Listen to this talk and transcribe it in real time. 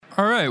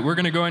All right, we're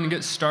going to go ahead and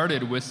get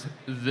started with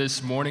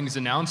this morning's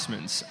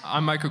announcements.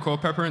 I'm Micah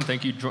Culpepper, and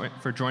thank you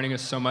for joining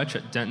us so much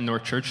at Denton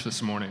North Church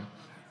this morning.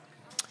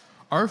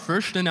 Our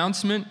first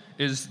announcement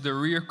is the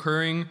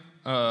reoccurring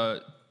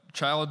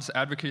Child's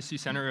Advocacy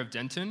Center of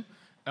Denton.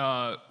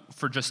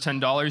 For just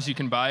 $10, you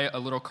can buy a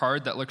little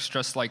card that looks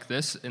just like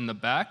this in the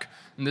back,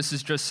 and this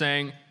is just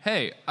saying,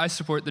 hey, I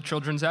support the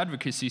Children's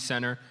Advocacy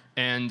Center,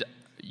 and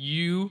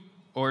you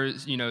or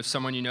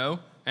someone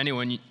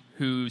anyone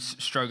who's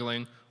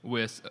struggling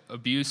with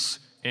abuse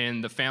in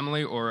the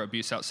family or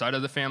abuse outside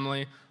of the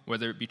family,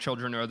 whether it be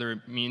children or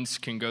other means,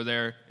 can go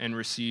there and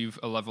receive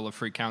a level of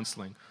free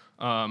counseling.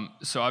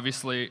 So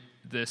obviously,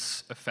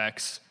 this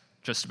affects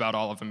just about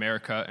all of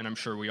America, and I'm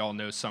sure we all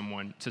know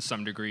someone to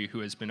some degree who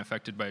has been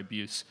affected by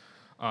abuse.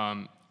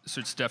 So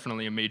it's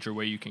definitely a major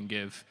way you can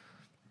give.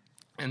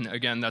 And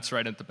again, that's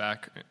right at the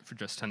back for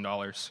just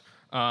 $10.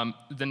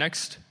 The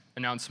next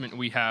announcement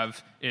we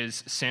have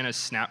is Santa's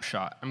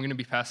Snapshot. I'm going to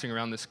be passing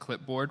around this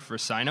clipboard for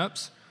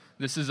signups.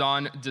 This is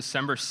on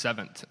December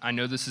 7th. I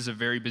know this is a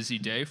very busy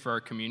day for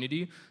our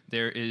community.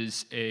 There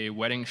is a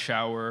wedding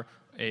shower,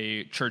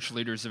 a church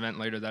leaders event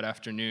later that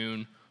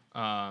afternoon,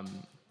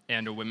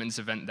 and a women's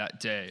event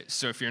that day.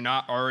 So if you're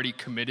not already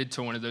committed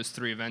to one of those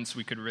three events,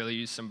 we could really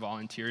use some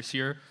volunteers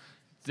here.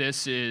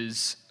 This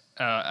is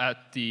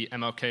at the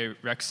MLK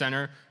Rec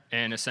Center,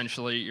 and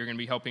essentially you're going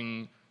to be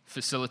helping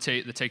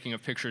facilitate the taking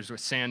of pictures with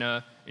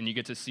Santa, and you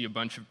get to see a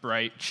bunch of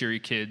bright, cheery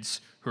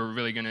kids who are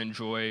really going to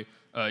enjoy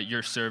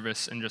your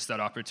service and just that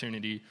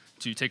opportunity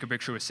to take a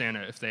picture with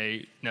Santa if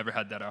they never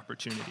had that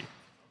opportunity.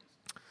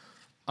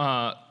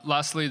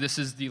 Lastly, this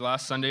is the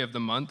last Sunday of the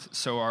month,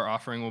 so our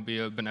offering will be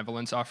a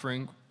benevolence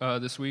offering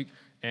this week.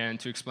 And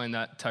to explain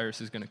that,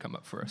 Tyrus is going to come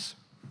up for us.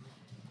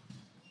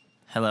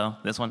 Hello,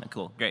 this one?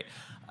 Cool, great.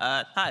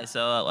 Hi,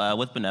 so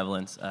with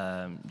benevolence,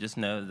 just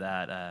know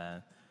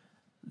that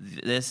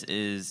this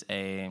is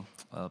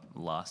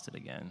lost it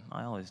again.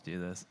 I always do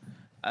this.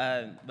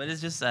 But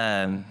it's just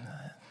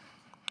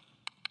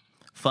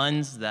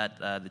funds that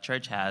the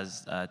church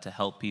has to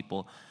help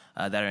people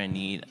that are in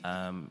need,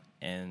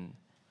 and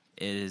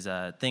it is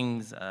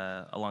things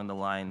along the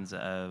lines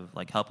of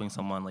like helping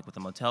someone like with a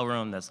motel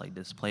room that's like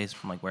displaced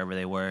from like wherever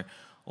they were,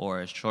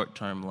 or a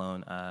short-term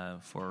loan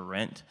for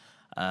rent.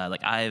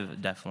 Like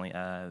I've definitely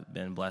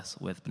been blessed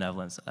with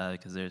benevolence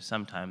because there's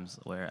some times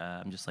where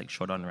I'm just like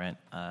short on rent,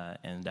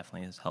 and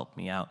definitely has helped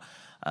me out.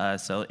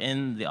 So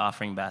in the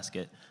offering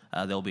basket,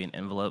 there'll be an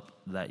envelope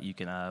that you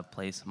can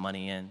place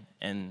money in.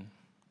 And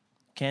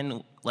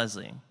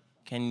Leslie,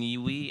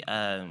 we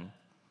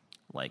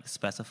like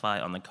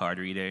specify on the card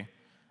reader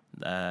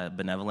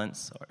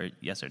benevolence, or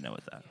yes or no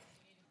with that?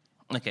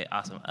 Okay,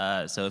 awesome.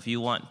 So if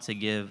you want to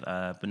give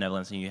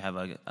benevolence and you have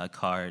a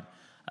card,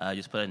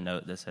 just put a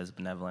note that says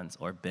benevolence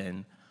or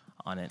Ben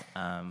on it.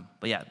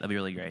 But yeah, that'd be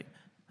really great.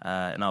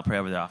 And I'll pray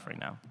over the offering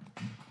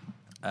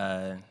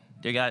now.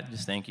 Dear God,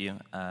 just thank you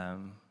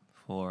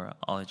for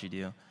all that you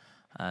do.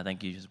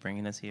 Thank you for just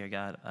bringing us here,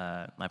 God.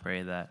 I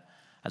pray that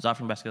as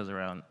offering basket goes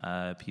around,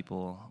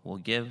 people will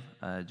give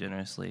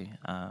generously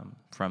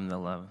from the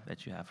love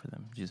that you have for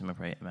them. In Jesus' name I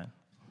pray, amen.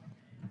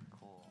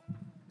 Cool.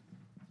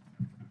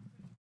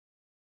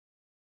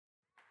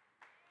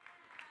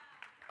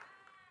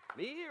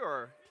 Me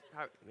or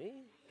me?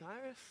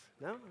 Tyrus?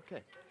 No?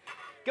 Okay.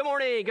 Good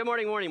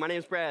morning. My name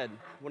is Brad,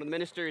 one of the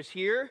ministers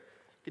here.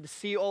 Good to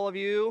see all of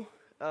you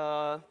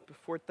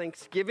before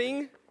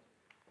Thanksgiving.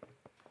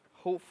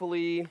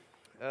 Hopefully,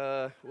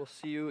 we'll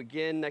see you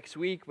again next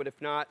week, but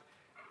if not,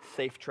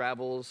 safe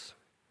travels,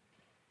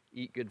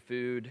 eat good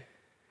food,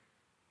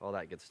 all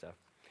that good stuff.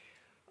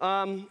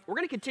 We're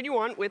going to continue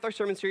on with our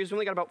sermon series. We've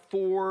only got about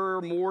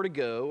 4 more to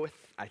go,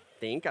 I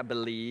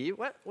believe.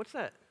 What's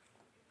that?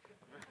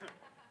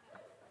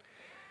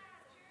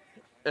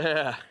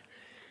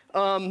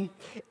 And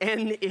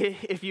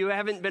if you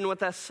haven't been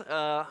with us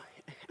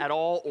at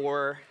all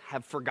or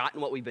have forgotten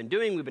what we've been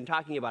doing, we've been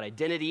talking about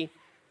identity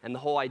and the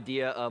whole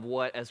idea of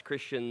what, as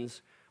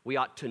Christians, we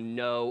ought to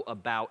know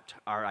about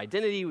our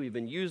identity. We've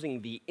been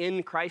using the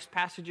in Christ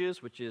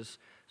passages, which is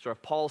sort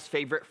of Paul's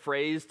favorite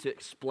phrase to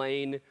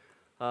explain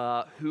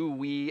who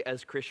we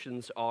as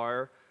Christians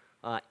are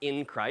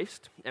in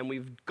Christ. And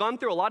we've gone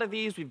through a lot of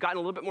these. We've gotten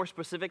a little bit more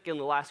specific in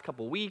the last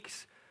couple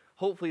weeks.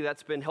 Hopefully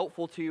that's been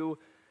helpful to you.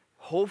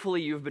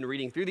 Hopefully you've been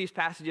reading through these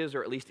passages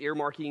or at least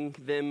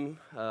earmarking them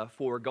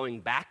for going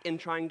back and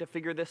trying to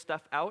figure this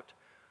stuff out.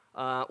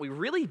 We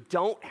really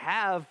don't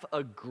have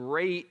a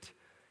great,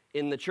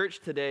 in the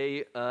church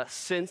today,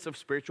 sense of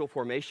spiritual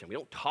formation. We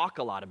don't talk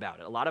a lot about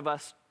it. A lot of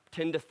us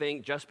tend to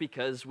think just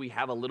because we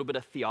have a little bit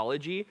of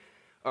theology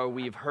or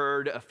we've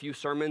heard a few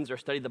sermons or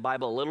studied the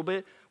Bible a little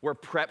bit, we're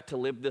prepped to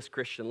live this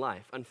Christian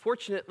life.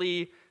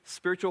 Unfortunately,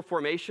 spiritual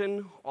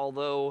formation,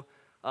 although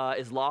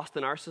is lost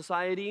in our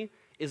society,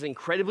 is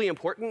incredibly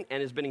important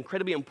and has been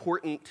incredibly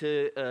important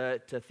to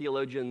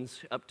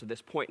theologians up to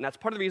this point. And that's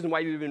part of the reason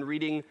why we've been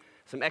reading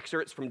some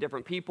excerpts from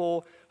different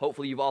people.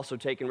 Hopefully you've also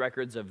taken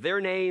records of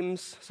their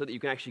names so that you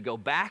can actually go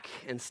back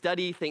and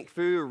study, think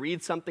through,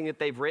 read something that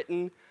they've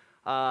written.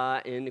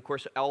 And of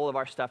course, all of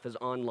our stuff is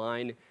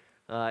online,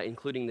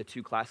 including the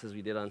 2 classes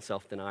we did on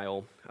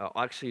self-denial.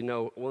 Actually,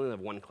 no, we only have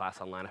 1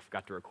 class online. I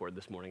forgot to record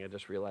this morning. I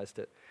just realized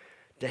it.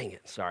 Dang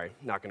it, sorry.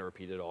 Not going to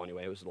repeat it all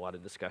anyway. It was a lot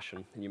of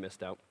discussion, and you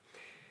missed out.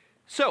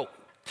 So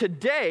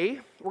today,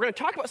 we're going to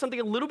talk about something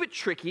a little bit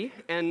tricky,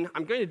 and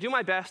I'm going to do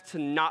my best to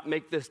not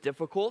make this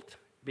difficult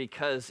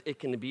because it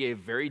can be a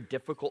very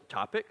difficult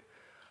topic.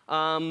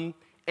 And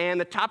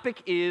the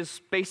topic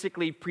is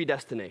basically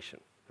predestination,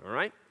 all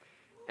right?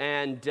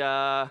 And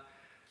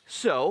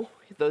so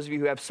those of you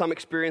who have some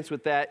experience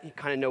with that, you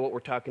kind of know what we're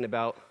talking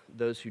about.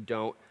 Those who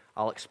don't,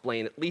 I'll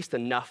explain at least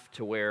enough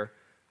to where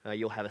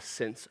you'll have a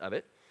sense of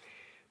it.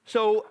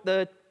 So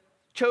the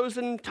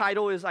chosen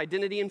title is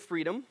Identity and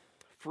Freedom,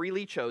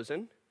 freely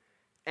chosen.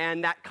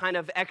 And that kind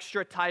of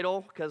extra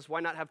title, because why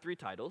not have 3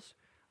 titles,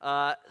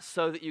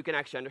 so that you can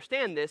actually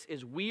understand this,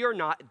 is we are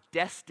not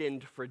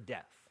destined for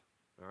death,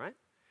 all right?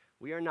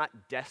 We are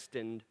not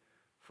destined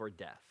for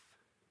death.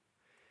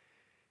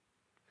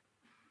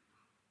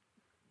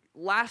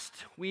 Last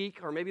week,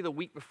 or maybe the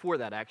week before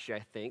that, actually,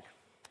 I think,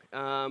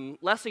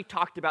 Leslie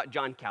talked about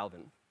John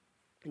Calvin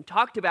and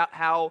talked about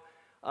how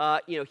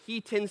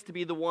he tends to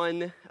be the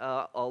one,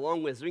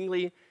 along with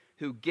Zwingli,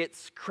 who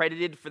gets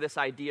credited for this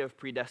idea of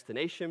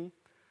predestination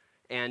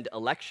and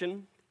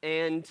election.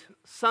 And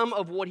some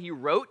of what he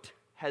wrote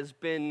has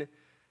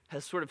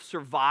sort of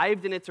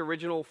survived in its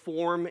original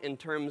form in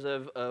terms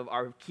of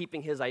our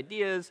keeping his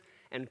ideas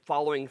and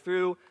following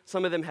through.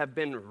 Some of them have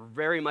been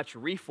very much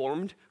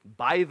reformed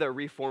by the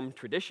Reformed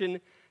tradition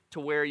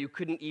to where you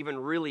couldn't even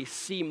really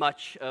see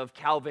much of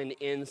Calvin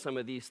in some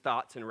of these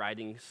thoughts and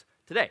writings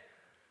today.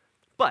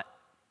 But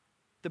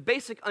the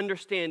basic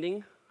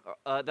understanding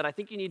that I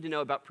think you need to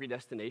know about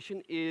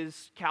predestination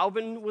is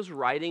Calvin was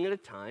writing at a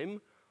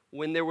time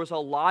when there was a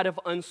lot of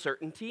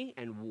uncertainty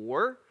and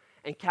war,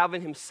 and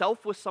Calvin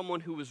himself was someone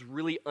who was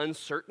really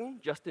uncertain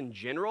just in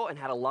general and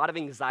had a lot of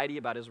anxiety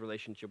about his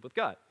relationship with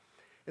God.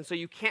 And so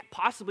you can't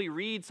possibly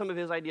read some of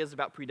his ideas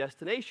about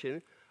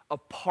predestination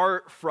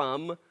apart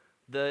from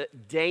the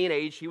day and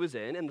age he was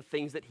in and the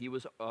things that he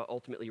was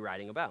ultimately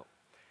writing about.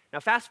 Now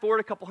fast forward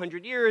a couple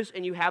hundred years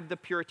and you have the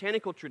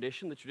puritanical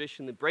tradition, the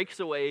tradition that breaks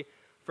away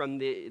from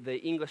the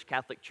English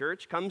Catholic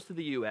Church, comes to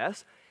the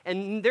U.S.,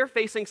 and they're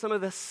facing some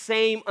of the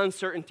same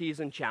uncertainties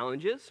and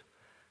challenges.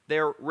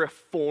 They're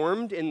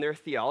reformed in their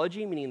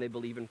theology, meaning they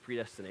believe in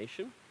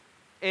predestination.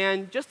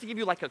 And just to give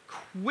you like a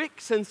quick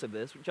sense of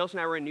this, Chelsea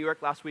and I were in New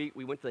York last week.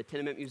 We went to the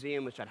Tenement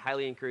Museum, which I'd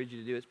highly encourage you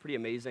to do. It's pretty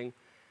amazing.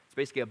 It's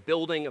basically a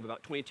building of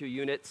about 22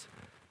 units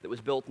that was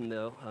built in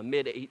the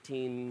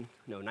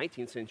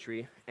mid-19th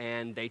century,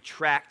 and they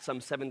tracked some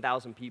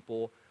 7,000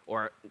 people,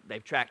 or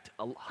they've tracked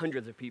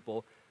hundreds of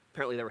people.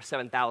 Apparently there were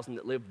 7,000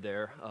 that lived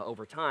there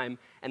over time,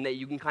 and that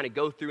you can kind of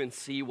go through and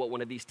see what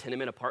one of these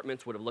tenement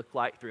apartments would have looked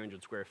like,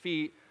 300 square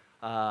feet,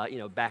 back in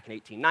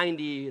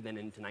 1890, then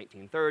into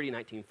 1930,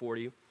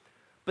 1940.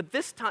 But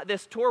this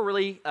tour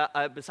really,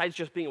 besides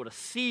just being able to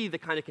see the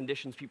kind of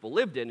conditions people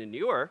lived in New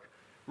York,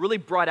 really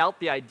brought out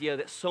the idea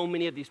that so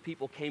many of these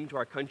people came to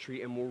our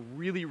country and were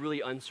really,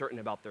 really uncertain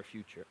about their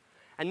future.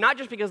 And not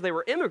just because they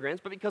were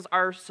immigrants, but because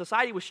our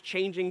society was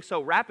changing so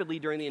rapidly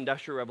during the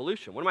Industrial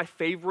Revolution. One of my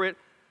favorite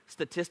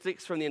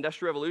statistics from the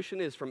Industrial Revolution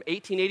is from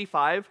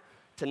 1885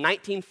 to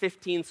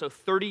 1915, so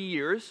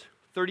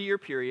 30-year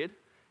period.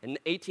 In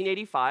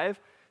 1885,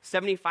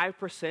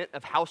 75%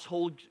 of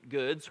household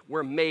goods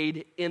were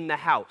made in the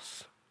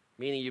house,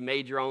 meaning you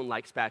made your own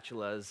like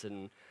spatulas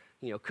and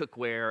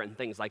cookware and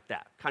things like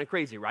that. Kind of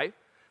crazy, right?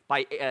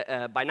 By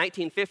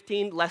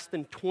 1915, less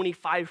than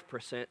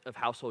 25% of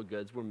household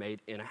goods were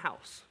made in a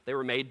house. They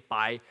were made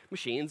by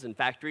machines and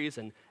factories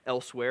and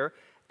elsewhere,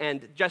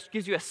 and just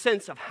gives you a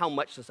sense of how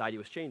much society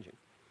was changing.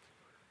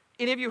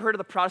 Any of you heard of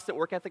the Protestant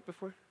work ethic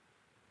before?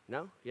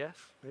 No? Yes?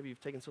 Maybe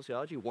you've taken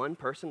sociology. One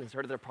person has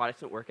heard of the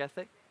Protestant work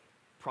ethic?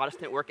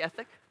 Protestant work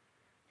ethic?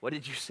 What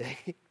did you say?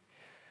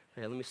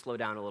 Okay, let me slow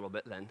down a little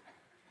bit then.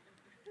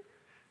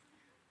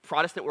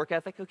 Protestant work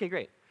ethic? Okay,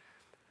 great.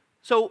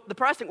 So the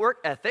Protestant work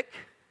ethic,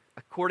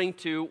 according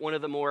to one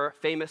of the more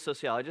famous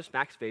sociologists,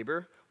 Max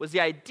Weber, was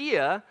the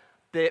idea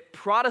that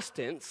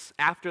Protestants,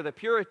 after the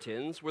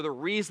Puritans, were the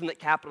reason that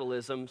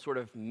capitalism sort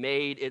of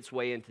made its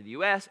way into the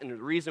U.S. and the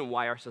reason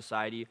why our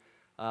society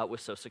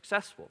was so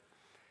successful.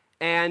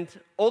 And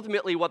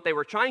ultimately what they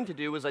were trying to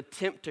do was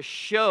attempt to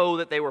show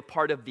that they were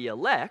part of the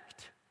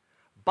elect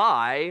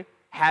by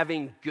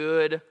having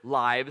good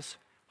lives,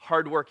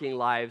 hardworking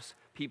lives,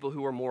 people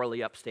who were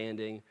morally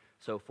upstanding,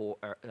 and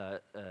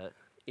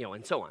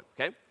so on,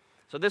 okay?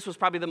 So this was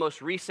probably the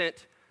most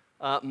recent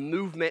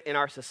movement in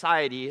our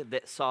society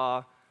that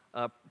saw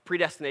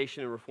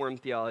predestination and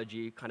Reformed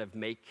theology kind of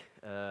make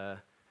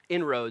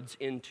inroads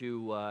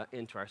into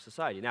our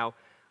society. Now,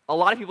 a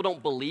lot of people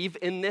don't believe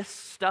in this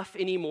stuff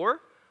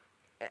anymore,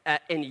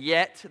 and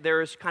yet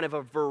there's kind of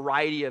a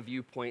variety of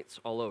viewpoints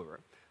all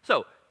over.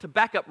 So, to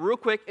back up real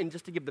quick and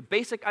just to give the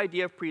basic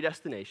idea of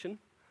predestination,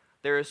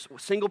 there's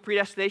single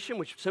predestination,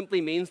 which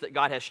simply means that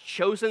God has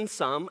chosen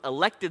some,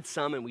 elected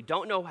some, and we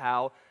don't know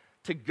how,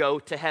 to go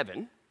to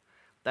heaven.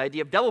 The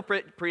idea of double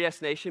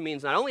predestination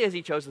means not only has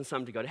he chosen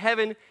some to go to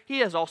heaven, he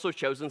has also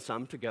chosen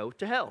some to go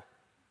to hell.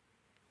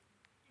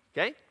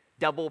 Okay?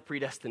 Double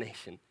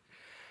predestination.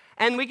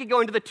 And we could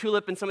go into the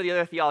tulip and some of the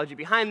other theology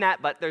behind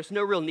that, but there's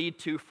no real need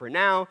to for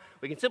now.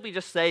 We can simply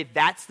just say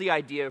that's the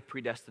idea of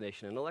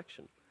predestination and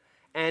election.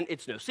 And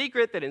it's no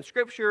secret that in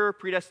Scripture,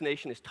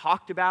 predestination is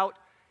talked about.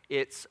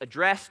 It's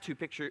addressed two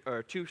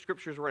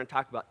scriptures we're going to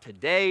talk about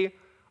today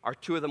are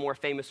two of the more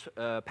famous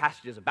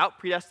passages about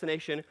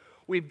predestination.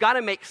 We've got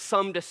to make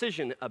some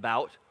decision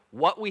about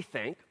what we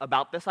think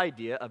about this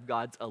idea of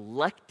God's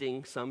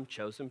electing some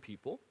chosen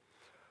people.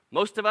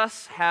 Most of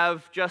us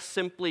have just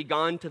simply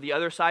gone to the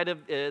other side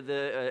of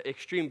the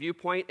extreme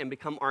viewpoint and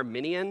become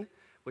Arminian,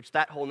 which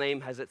that whole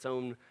name has its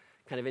own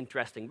kind of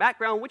interesting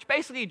background, which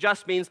basically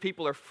just means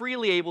people are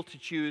freely able to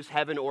choose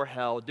heaven or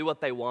hell, do what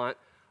they want,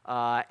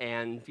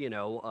 and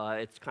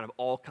it's kind of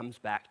all comes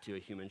back to a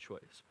human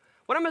choice.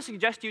 What I'm going to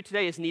suggest to you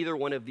today is neither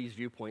one of these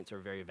viewpoints are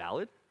very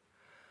valid.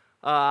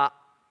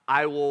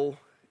 I will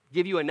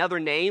give you another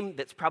name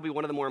that's probably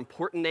one of the more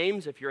important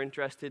names if you're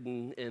interested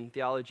in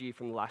theology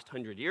from the last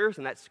 100 years,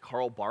 and that's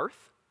Karl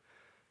Barth.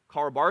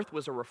 Karl Barth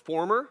was a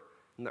reformer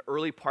in the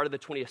early part of the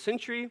 20th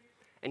century,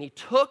 and he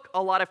took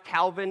a lot of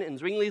Calvin and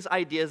Zwingli's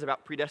ideas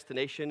about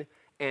predestination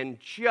and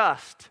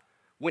just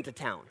went to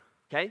town,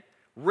 okay?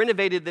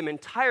 Renovated them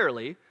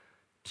entirely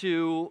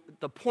to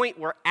the point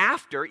where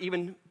after,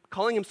 even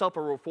calling himself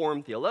a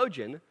Reformed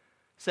theologian,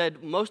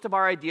 said most of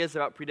our ideas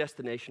about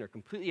predestination are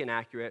completely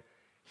inaccurate.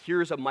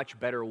 Here's a much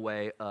better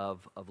way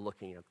of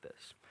looking at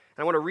this.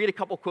 And I want to read a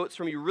couple quotes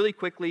from you really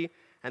quickly,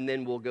 and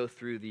then we'll go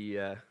through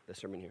the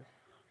sermon here.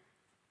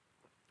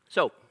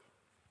 So,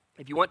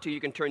 if you want to, you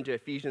can turn to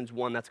Ephesians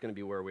 1. That's going to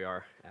be where we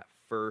are at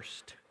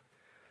first.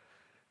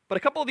 But a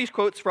couple of these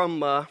quotes from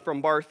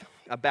Barth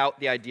about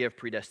the idea of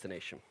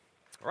predestination.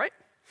 All right?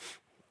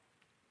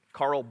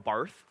 Karl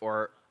Barth,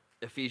 or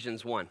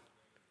Ephesians 1.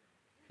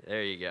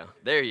 There you go.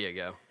 There you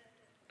go.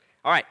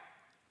 All right.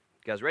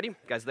 You guys ready? You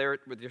guys there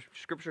with your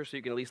scripture so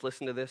you can at least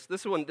listen to this?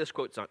 This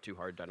quote's not too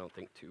hard, I don't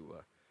think, to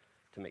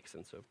make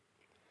sense of.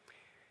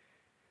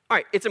 All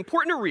right. It's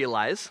important to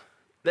realize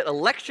that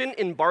election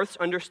in Barth's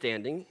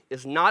understanding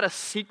is not a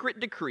secret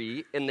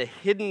decree in the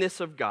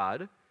hiddenness of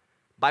God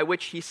by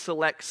which he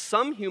selects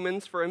some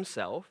humans for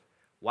himself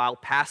while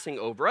passing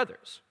over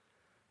others,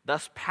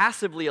 thus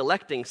passively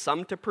electing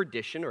some to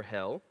perdition or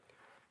hell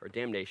or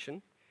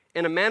damnation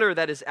in a manner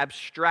that is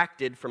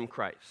abstracted from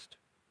Christ.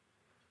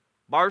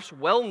 Barth's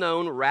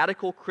well-known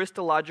radical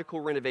Christological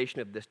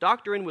renovation of this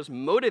doctrine was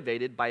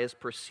motivated by his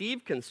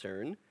perceived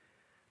concern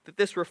that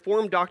this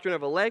Reformed doctrine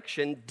of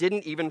election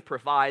didn't even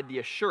provide the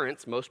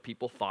assurance most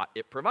people thought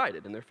it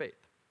provided in their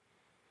faith.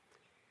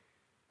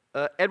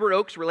 Edward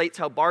Oakes relates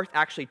how Barth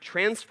actually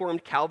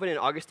transformed Calvin and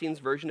Augustine's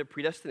version of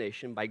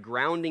predestination by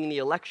grounding the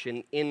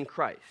election in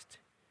Christ.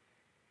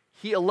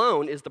 He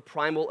alone is the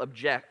primal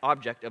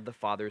object of the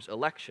Father's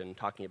election,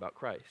 talking about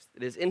Christ.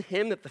 It is in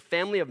him that the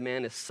family of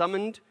man is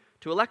summoned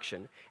to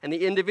election, and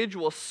the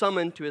individual is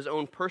summoned to his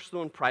own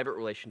personal and private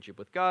relationship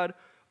with God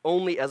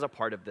only as a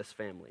part of this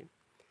family.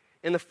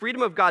 In the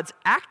freedom of God's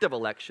act of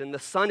election, the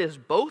Son is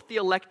both the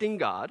electing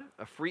God,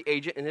 a free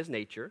agent in his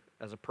nature,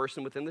 as a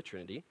person within the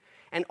Trinity,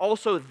 and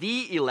also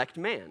the elect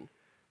man,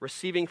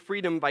 receiving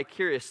freedom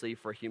vicariously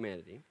for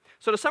humanity.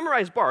 So to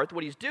summarize Barth,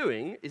 what he's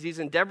doing is he's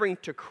endeavoring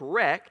to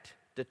correct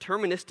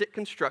deterministic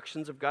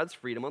constructions of God's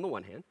freedom on the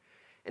one hand,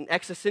 and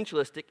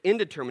existentialistic,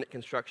 indeterminate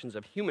constructions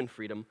of human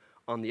freedom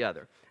on the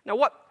other. Now,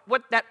 what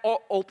that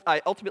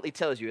ultimately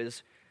tells you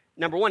is,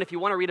 number one, if you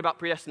want to read about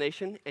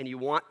predestination and you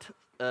want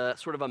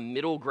sort of a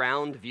middle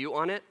ground view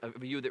on it, a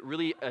view that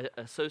really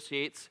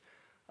associates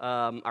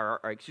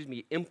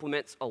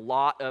implements a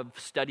lot of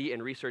study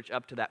and research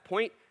up to that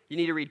point, you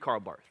need to read Karl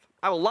Barth.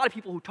 I have a lot of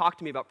people who talk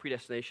to me about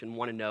predestination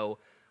want to know,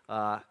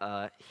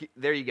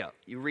 there you go.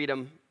 You read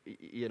them,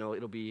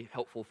 it'll be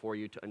helpful for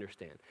you to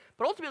understand.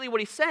 But ultimately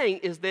what he's saying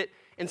is that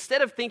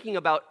instead of thinking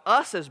about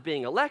us as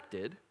being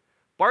elected,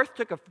 Barth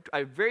took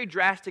a very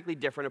drastically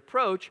different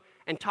approach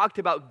and talked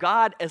about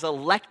God as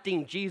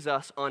electing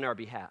Jesus on our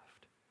behalf.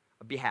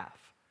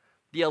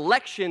 The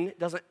election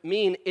doesn't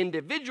mean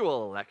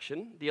individual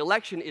election. The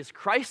election is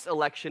Christ's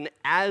election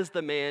as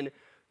the man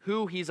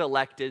who he's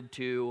elected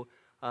to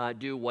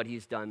do what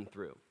he's done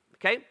through.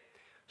 Okay?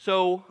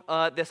 So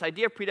this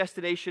idea of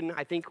predestination,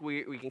 I think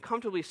we can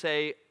comfortably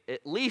say,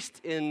 at least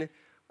in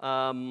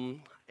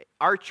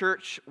our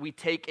church, we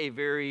take a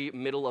very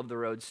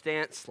middle-of-the-road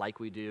stance, like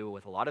we do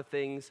with a lot of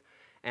things,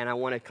 and I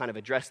want to kind of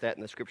address that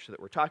in the scripture that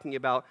we're talking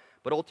about,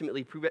 but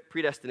ultimately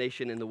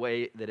predestination in the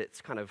way that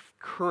it's kind of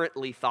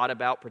currently thought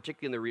about,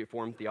 particularly in the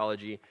Reformed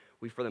theology,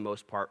 we for the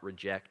most part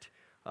reject,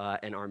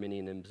 and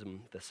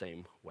Arminianism the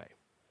same way.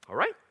 All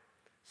right?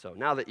 So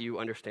now that you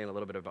understand a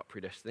little bit about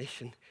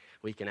predestination,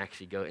 we can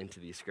actually go into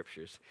these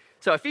scriptures.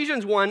 So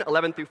Ephesians 1,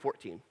 11 through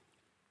 14.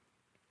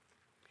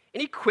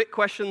 Any quick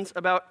questions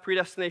about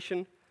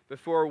predestination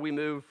before we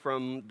move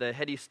from the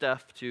heady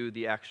stuff to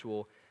the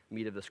actual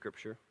meat of the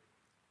scripture?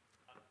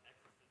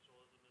 Existentialism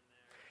in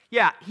there.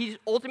 Yeah, he's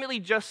ultimately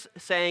just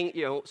saying,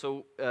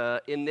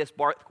 in this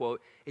Barth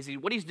quote,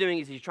 what he's doing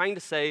is he's trying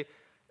to say,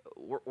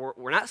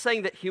 we're not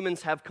saying that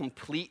humans have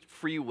complete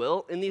free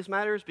will in these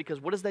matters, because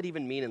what does that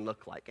even mean and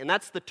look like? And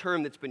that's the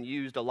term that's been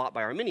used a lot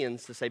by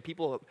Arminians to say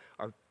people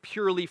are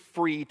purely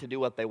free to do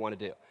what they want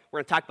to do. We're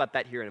going to talk about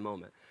that here in a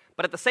moment.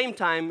 But at the same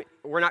time,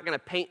 we're not going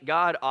to paint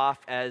God off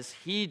as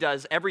he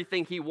does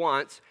everything he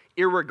wants,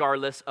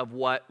 irregardless of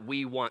what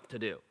we want to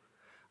do.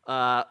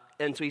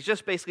 And so he's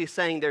just basically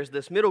saying there's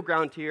this middle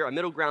ground here, a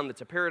middle ground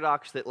that's a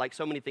paradox that, like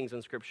so many things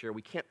in Scripture,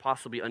 we can't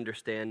possibly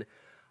understand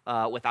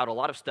without a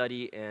lot of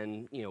study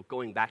and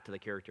going back to the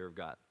character of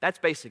God. That's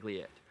basically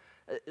it.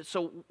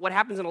 So what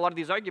happens in a lot of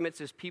these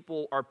arguments is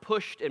people are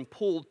pushed and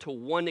pulled to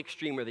one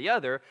extreme or the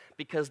other,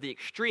 because the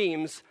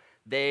extremes,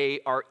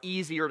 they are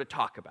easier to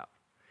talk about.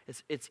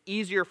 It's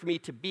easier for me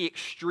to be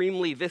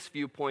extremely this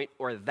viewpoint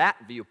or that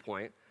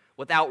viewpoint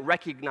without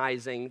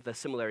recognizing the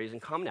similarities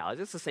and commonalities.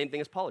 It's the same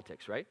thing as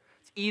politics, right?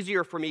 It's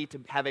easier for me to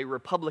have a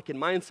Republican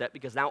mindset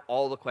because now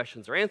all the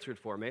questions are answered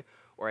for me,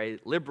 or a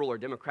liberal or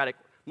Democratic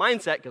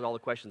mindset because all the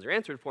questions are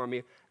answered for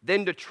me,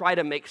 than to try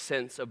to make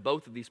sense of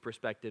both of these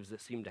perspectives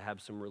that seem to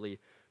have some really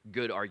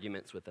good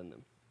arguments within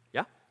them.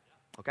 Yeah?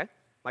 Okay.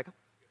 Michael?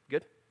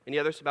 Good? Any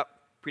others about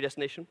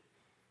predestination?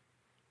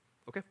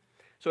 Okay.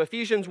 So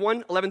Ephesians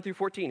 1, 11 through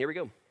 14, here we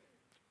go.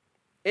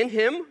 In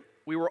him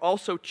we were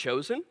also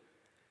chosen,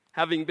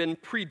 having been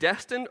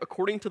predestined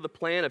according to the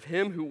plan of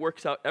him who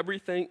works out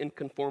everything in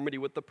conformity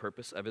with the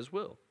purpose of his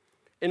will,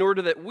 in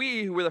order that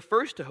we, who were the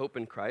first to hope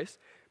in Christ,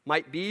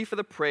 might be for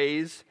the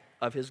praise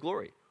of his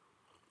glory.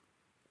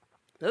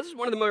 Now, this is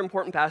one of the more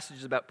important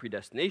passages about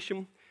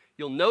predestination.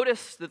 You'll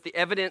notice that the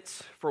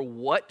evidence for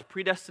what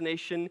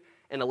predestination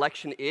and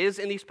election is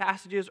in these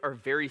passages are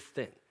very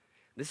thin.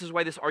 This is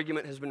why this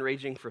argument has been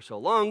raging for so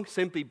long,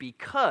 simply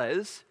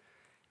because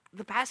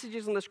the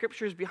passages in the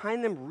Scriptures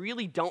behind them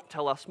really don't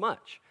tell us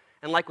much.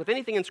 And like with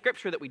anything in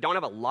Scripture that we don't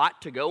have a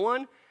lot to go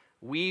on,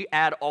 we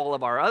add all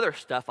of our other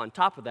stuff on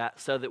top of that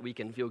so that we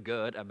can feel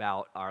good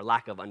about our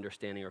lack of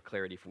understanding or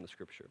clarity from the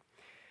Scripture.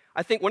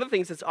 I think one of the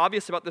things that's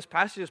obvious about this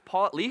passage is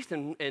Paul, at least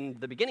in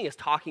the beginning, is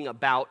talking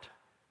about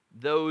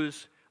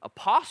those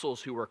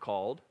apostles who were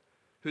called,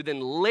 who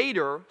then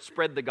later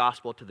spread the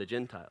gospel to the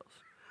Gentiles.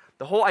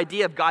 The whole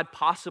idea of God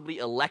possibly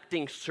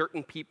electing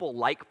certain people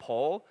like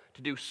Paul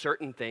to do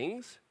certain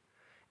things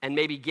and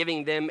maybe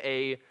giving them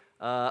a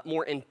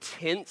more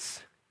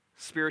intense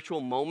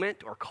spiritual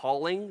moment or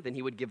calling than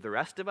he would give the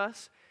rest of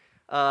us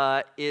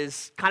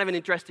is kind of an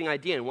interesting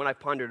idea, and one I've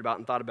pondered about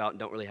and thought about and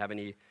don't really have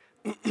any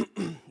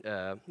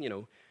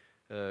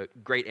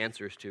great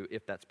answers to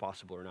if that's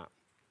possible or not.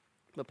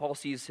 But Paul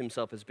sees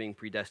himself as being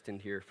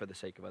predestined here for the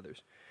sake of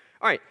others.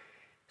 All right,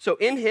 so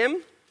in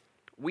him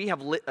we have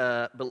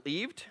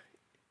believed.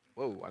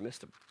 Whoa, I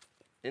missed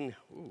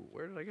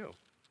where did I go?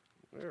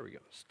 There we go.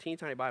 It's a teeny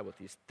tiny Bible with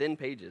these thin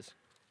pages.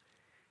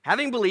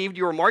 Having believed,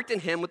 you were marked in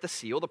him with the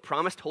seal, the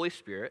promised Holy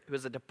Spirit, who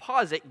is a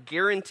deposit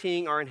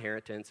guaranteeing our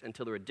inheritance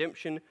until the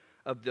redemption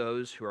of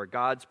those who are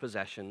God's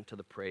possession to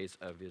the praise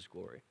of his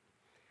glory.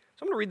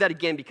 So I'm going to read that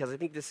again because I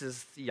think this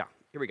is, here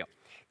we go.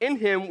 In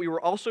him we were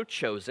also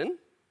chosen,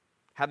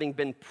 having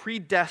been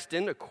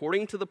predestined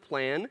according to the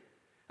plan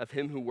of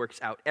him who works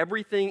out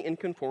everything in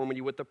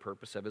conformity with the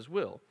purpose of his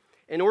will,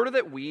 in order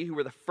that we, who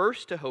were the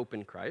first to hope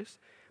in Christ,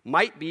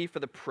 might be for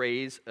the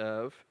praise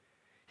of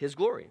his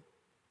glory.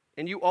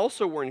 And you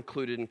also were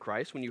included in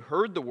Christ when you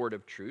heard the word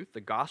of truth,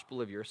 the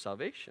gospel of your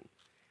salvation.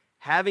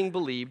 Having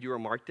believed, you were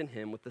marked in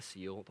him with the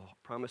seal, the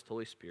promised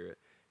Holy Spirit,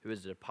 who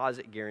is a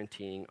deposit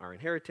guaranteeing our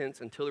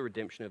inheritance until the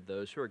redemption of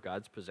those who are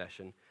God's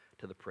possession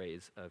to the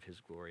praise of his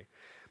glory.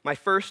 My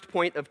first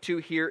point of 2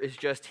 here is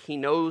just he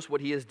knows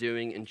what he is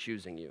doing in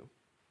choosing you.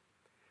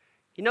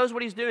 He knows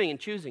what he's doing in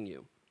choosing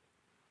you.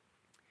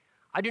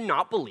 I do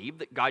not believe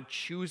that God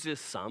chooses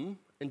some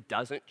and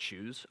doesn't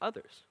choose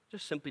others.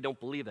 Just simply don't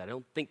believe that. I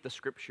don't think the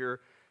Scripture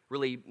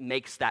really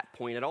makes that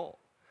point at all.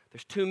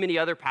 There's too many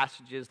other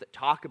passages that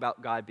talk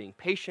about God being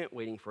patient,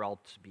 waiting for all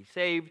to be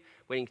saved,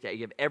 waiting to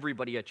give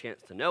everybody a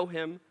chance to know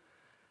him.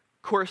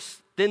 Of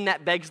course, then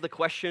that begs the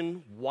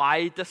question,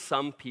 why do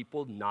some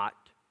people not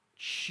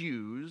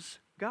choose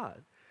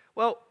God?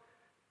 Well,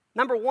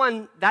 number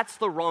one, that's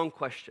the wrong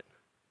question.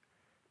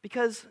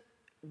 Because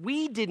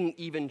we didn't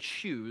even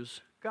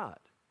choose God.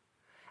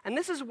 And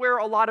this is where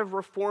a lot of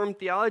Reformed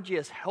theology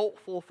is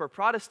helpful for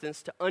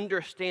Protestants to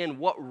understand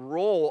what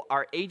role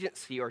our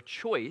agency or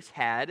choice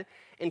had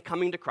in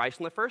coming to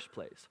Christ in the first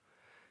place.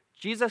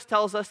 Jesus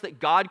tells us that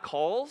God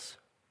calls,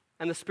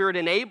 and the Spirit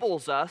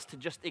enables us to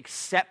just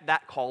accept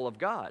that call of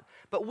God.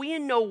 But we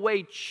in no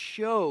way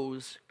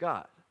chose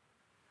God.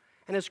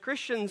 And as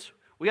Christians,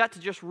 we ought to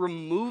just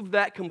remove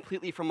that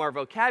completely from our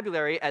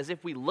vocabulary as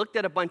if we looked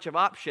at a bunch of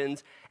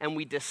options and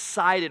we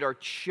decided or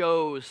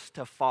chose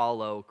to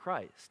follow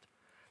Christ.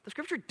 The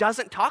Scripture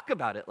doesn't talk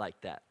about it like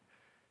that.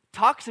 It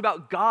talks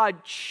about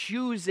God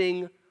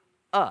choosing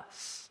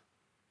us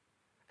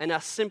and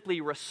us simply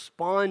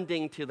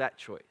responding to that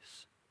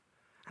choice.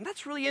 And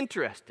that's really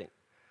interesting.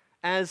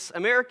 As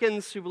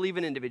Americans who believe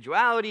in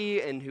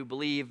individuality and who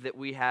believe that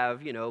we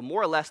have,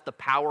 more or less the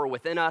power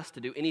within us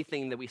to do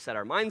anything that we set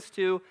our minds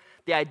to,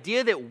 the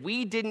idea that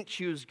we didn't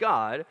choose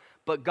God,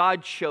 but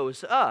God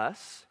chose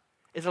us,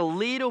 is a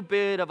little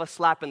bit of a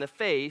slap in the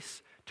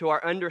face to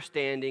our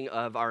understanding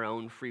of our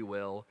own free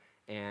will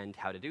and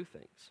how to do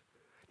things.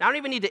 Now, I don't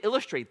even need to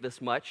illustrate this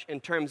much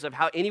in terms of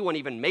how anyone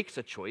even makes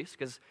a choice,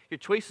 because your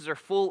choices are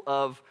full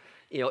of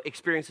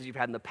experiences you've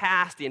had in the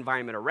past, the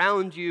environment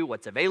around you,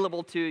 what's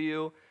available to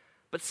you.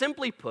 But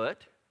simply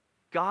put,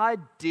 we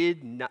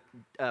did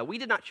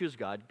not choose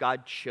God,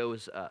 God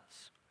chose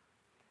us.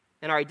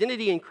 And our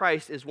identity in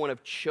Christ is one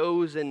of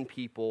chosen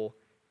people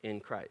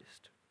in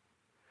Christ.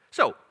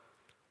 So,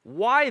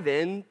 why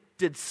then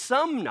did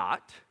some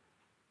not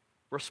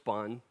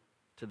respond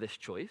to this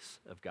choice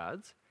of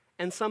God's,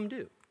 and some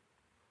do?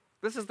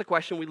 This is the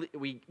question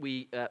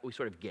we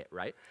sort of get,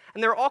 right?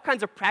 And there are all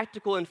kinds of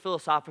practical and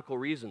philosophical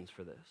reasons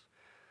for this.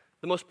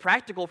 The most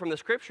practical from the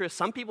scripture is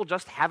some people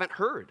just haven't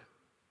heard.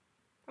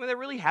 I mean, they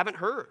really haven't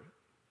heard.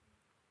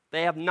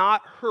 They have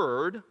not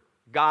heard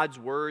God's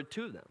word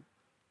to them.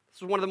 This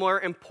is one of the more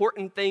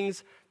important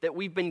things that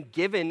we've been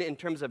given in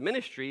terms of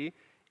ministry,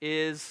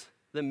 is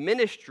the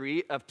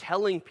ministry of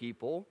telling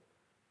people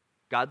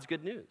God's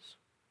good news.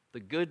 The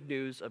good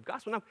news of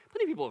gospel. Now,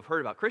 plenty of people have heard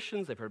about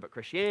Christians, they've heard about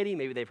Christianity,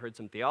 maybe they've heard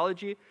some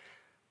theology,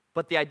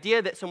 but the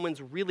idea that someone's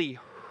really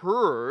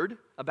heard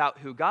about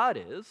who God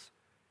is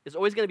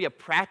always going to be a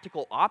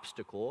practical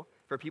obstacle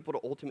for people to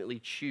ultimately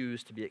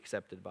choose to be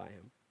accepted by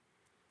him.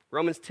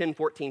 Romans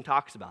 10:14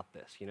 talks about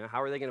this.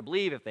 How are they going to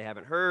believe if they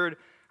haven't heard?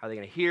 How are they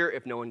going to hear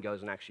if no one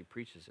goes and actually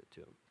preaches it to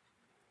them?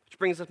 Which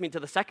brings me to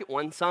the second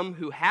one. Some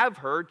who have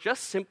heard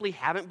just simply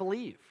haven't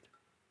believed.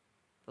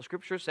 The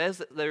scripture says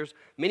that there's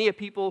many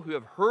people who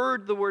have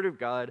heard the word of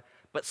God,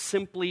 but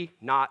simply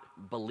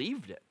not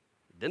believed it.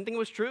 Didn't think it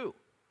was true.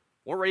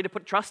 Weren't ready to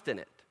put trust in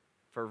it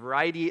for a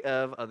variety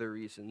of other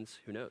reasons.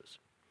 Who knows?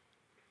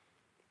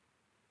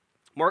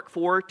 Mark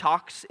 4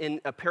 talks in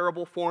a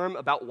parable form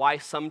about why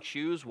some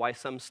choose, why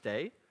some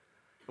stay.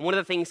 And one of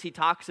the things he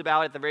talks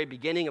about at the very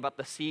beginning about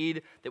the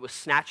seed that was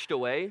snatched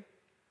away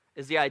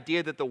is the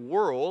idea that the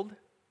world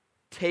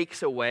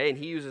takes away, and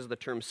he uses the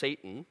term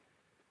Satan,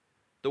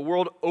 the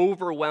world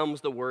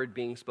overwhelms the word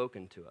being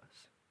spoken to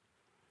us.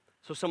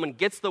 So someone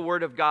gets the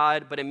word of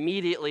God, but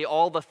immediately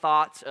all the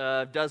thoughts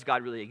of, does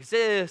God really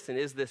exist? And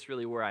is this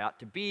really where I ought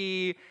to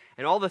be?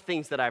 And all the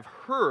things that I've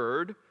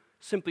heard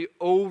simply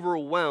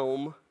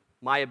overwhelm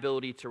my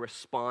ability to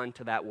respond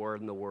to that word,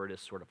 and the word is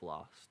sort of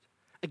lost.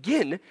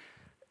 Again,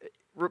 it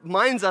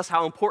reminds us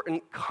how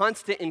important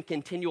constant and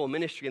continual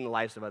ministry in the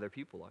lives of other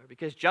people are.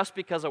 Because just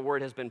because a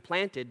word has been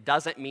planted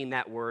doesn't mean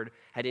that word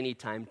had any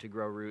time to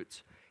grow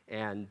roots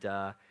and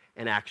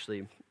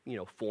actually,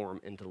 form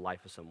into the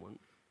life of someone.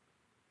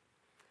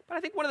 But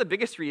I think one of the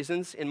biggest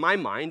reasons in my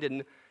mind,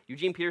 and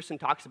Eugene Peterson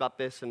talks about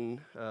this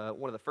in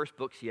one of the first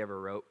books he ever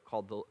wrote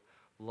called The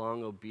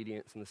Long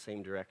Obedience in the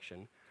Same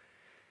Direction.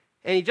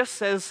 And he just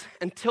says,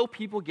 until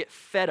people get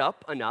fed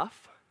up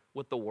enough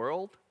with the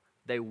world,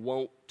 they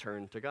won't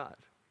turn to God.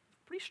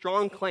 Pretty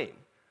strong claim.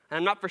 And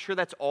I'm not for sure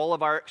that's all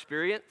of our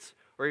experience,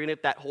 or even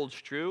if that holds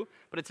true,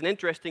 but it's an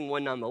interesting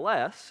one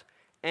nonetheless.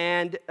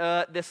 And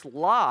this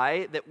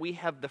lie that we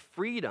have the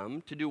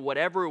freedom to do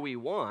whatever we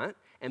want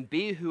and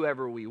be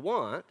whoever we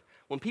want,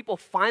 when people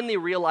finally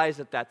realize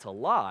that that's a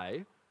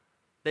lie,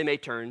 they may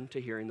turn to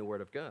hearing the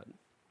word of God.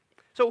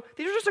 So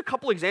these are just a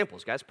couple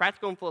examples, guys,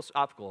 practical and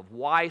philosophical, of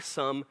why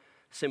some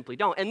simply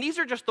don't. And these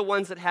are just the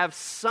ones that have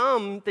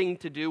something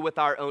to do with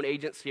our own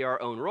agency,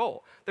 our own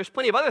role. There's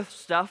plenty of other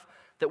stuff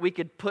that we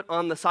could put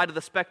on the side of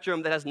the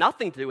spectrum that has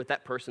nothing to do with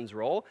that person's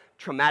role.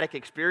 Traumatic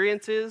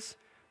experiences,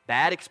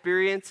 bad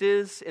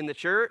experiences in the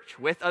church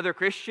with other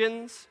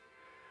Christians,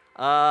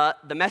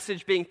 the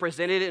message being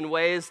presented in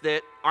ways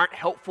that aren't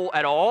helpful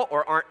at all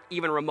or aren't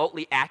even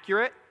remotely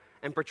accurate,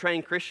 and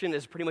portraying Christianity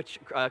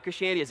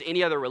as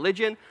any other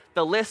religion.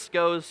 The list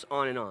goes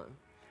on and on.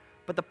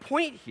 But the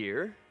point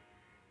here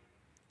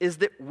is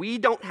that we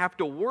don't have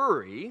to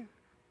worry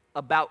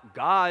about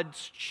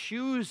God's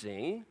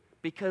choosing,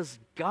 because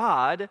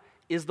God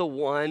is the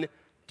one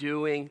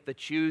doing the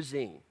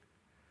choosing.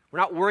 We're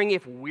not worrying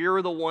if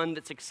we're the one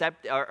that's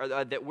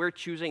that we're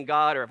choosing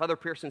God, or if other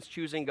person's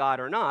choosing God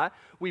or not.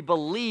 We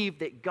believe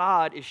that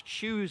God is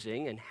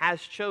choosing and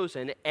has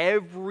chosen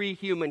every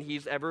human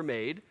he's ever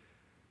made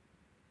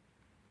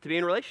to be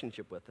in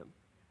relationship with him.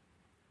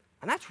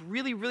 And that's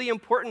really, really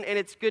important, and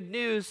it's good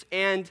news.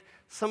 And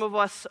some of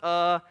us,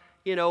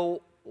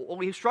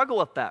 we struggle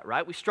with that,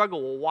 right? We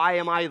struggle, well, why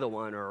am I the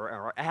one?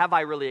 Or have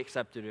I really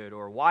accepted it?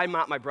 Or why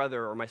not my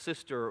brother or my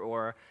sister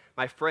or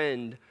my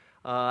friend?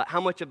 How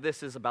much of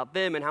this is about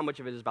them and how much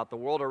of it is about the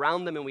world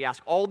around them? And we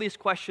ask all these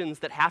questions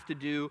that have to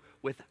do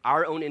with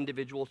our own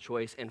individual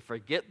choice and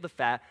forget the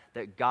fact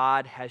that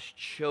God has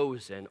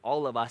chosen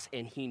all of us,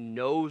 and he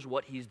knows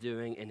what he's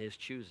doing in his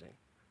choosing.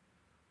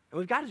 And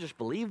we've got to just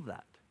believe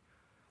that.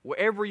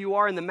 Wherever you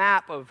are in the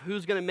map of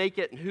who's going to make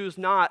it and who's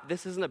not,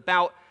 this isn't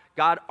about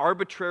God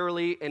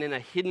arbitrarily and in a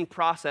hidden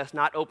process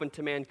not open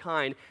to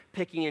mankind,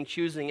 picking and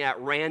choosing at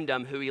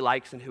random who he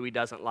likes and who he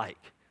doesn't like.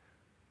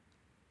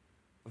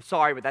 I'm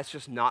sorry, but that's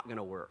just not going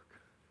to work.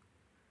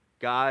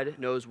 God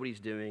knows what he's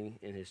doing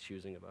in his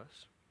choosing of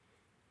us.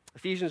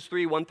 Ephesians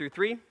 3, 1 through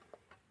 3.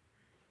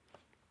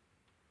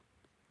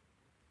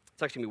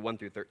 It's actually going to be 1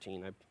 through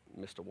 13. I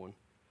missed a 1.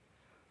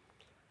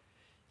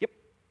 Yep.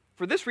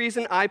 For this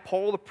reason, I,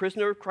 Paul, the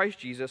prisoner of Christ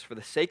Jesus, for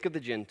the sake of the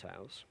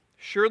Gentiles.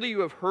 Surely you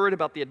have heard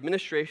about the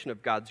administration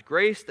of God's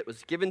grace that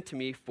was given to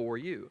me for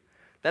you.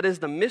 That is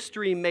the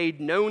mystery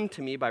made known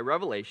to me by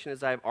revelation,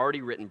 as I have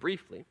already written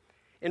briefly.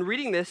 In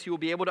reading this, you will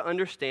be able to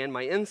understand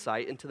my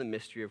insight into the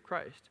mystery of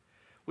Christ,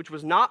 which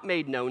was not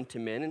made known to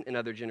men in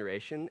other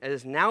generation, and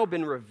has now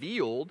been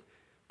revealed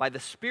by the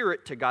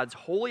Spirit to God's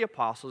holy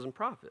apostles and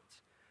prophets.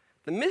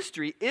 The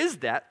mystery is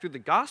that through the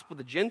gospel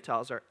the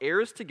Gentiles are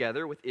heirs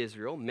together with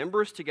Israel,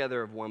 members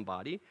together of one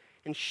body,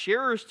 and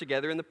sharers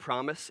together in the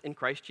promise in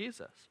Christ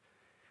Jesus.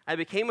 I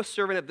became a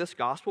servant of this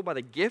gospel by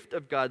the gift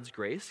of God's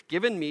grace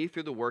given me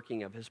through the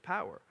working of his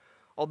power.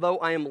 Although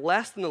I am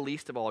less than the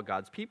least of all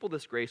God's people,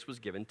 this grace was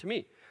given to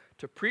me,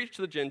 to preach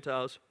to the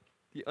Gentiles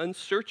the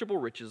unsearchable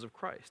riches of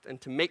Christ,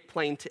 and to make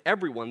plain to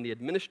everyone the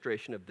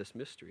administration of this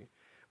mystery,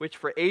 which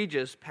for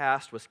ages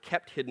past was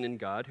kept hidden in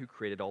God who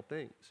created all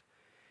things.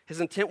 His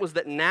intent was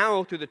that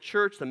now, through the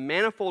church, the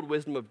manifold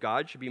wisdom of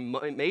God should be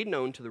made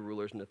known to the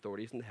rulers and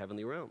authorities in the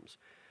heavenly realms,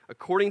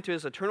 according to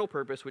his eternal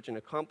purpose, which is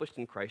accomplished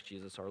in Christ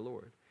Jesus our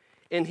Lord.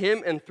 In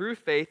him and through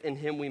faith in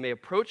him we may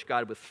approach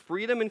God with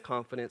freedom and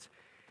confidence.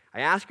 I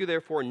ask you,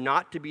 therefore,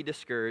 not to be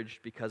discouraged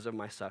because of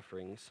my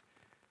sufferings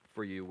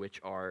for you, which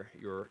are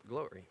your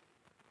glory.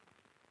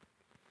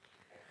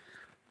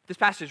 This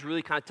passage is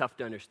really kind of tough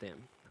to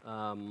understand.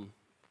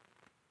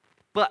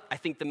 But I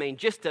think the main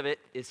gist of it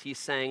is he's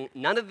saying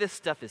none of this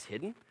stuff is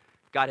hidden.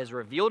 God has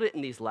revealed it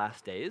in these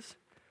last days,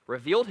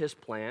 revealed his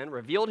plan,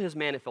 revealed his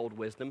manifold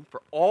wisdom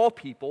for all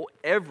people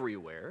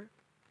everywhere.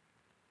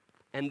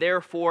 And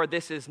therefore,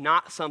 this is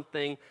not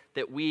something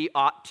that we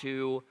ought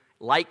to,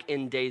 like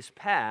in days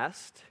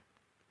past,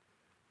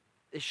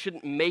 it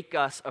shouldn't make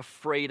us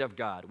afraid of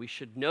God. We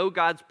should know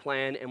God's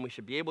plan, and we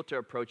should be able to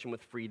approach him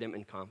with freedom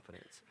and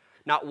confidence.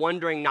 Not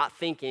wondering, not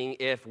thinking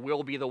if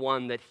we'll be the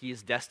one that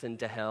he's destined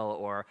to hell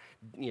or,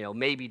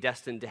 maybe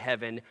destined to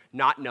heaven,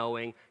 not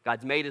knowing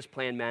God's made his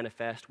plan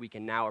manifest. We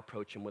can now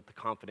approach him with the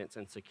confidence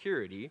and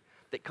security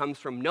that comes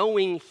from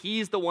knowing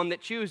he's the one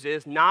that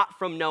chooses, not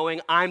from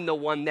knowing I'm the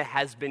one that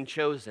has been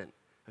chosen,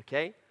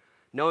 okay?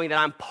 Knowing that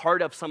I'm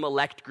part of some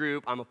elect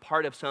group, I'm a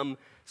part of some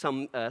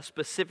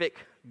specific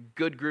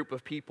good group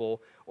of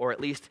people, or at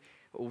least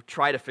we'll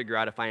try to figure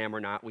out if I am or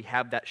not. We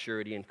have that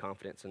surety and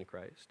confidence in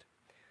Christ.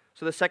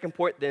 So the second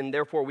point then,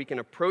 therefore, we can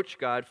approach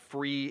God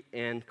free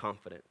and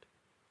confident.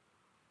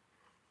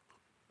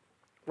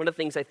 One of the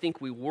things I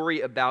think we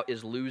worry about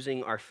is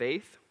losing our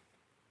faith.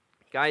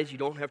 Guys, you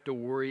don't have to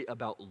worry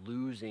about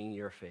losing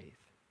your faith.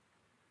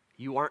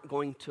 You aren't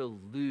going to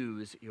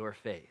lose your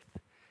faith.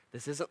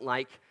 This isn't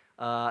like,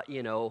 or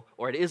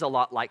it is a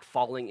lot like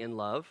falling in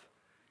love.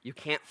 You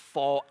can't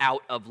fall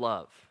out of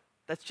love.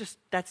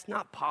 That's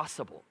not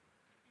possible.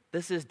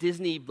 This is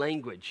Disney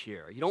language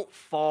here. You don't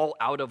fall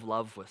out of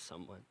love with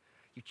someone.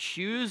 You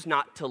choose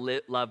not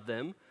to love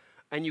them,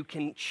 and you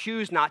can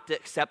choose not to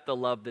accept the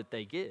love that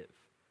they give.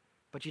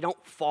 But you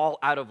don't fall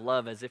out of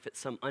love as if it's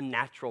some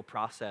unnatural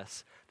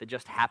process that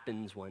just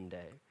happens one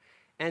day.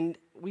 And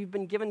we've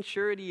been given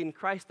surety in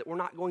Christ that we're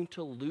not going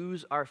to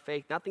lose our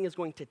faith. Nothing is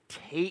going to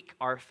take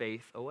our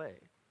faith away.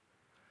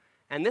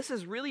 And this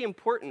is really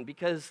important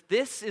because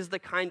this is the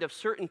kind of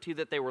certainty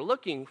that they were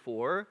looking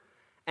for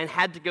and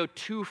had to go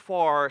too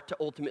far to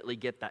ultimately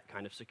get that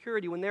kind of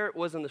security when there it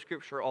was in the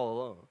scripture all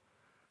along,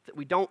 that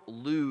we don't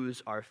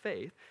lose our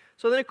faith.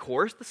 So then, of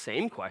course, the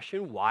same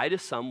question, why do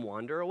some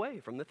wander away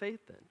from the faith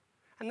then?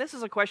 And this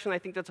is a question I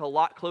think that's a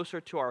lot closer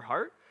to our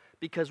heart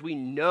because we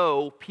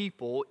know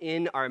people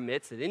in our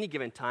midst at any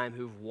given time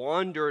who've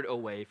wandered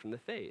away from the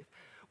faith.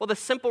 Well, the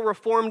simple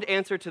Reformed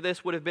answer to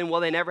this would have been,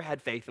 well, they never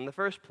had faith in the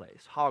first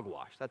place.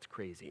 Hogwash, that's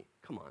crazy.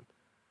 Come on.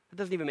 That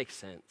doesn't even make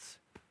sense.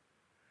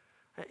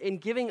 In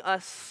giving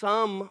us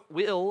some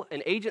will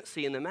and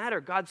agency in the matter,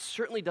 God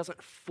certainly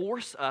doesn't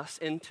force us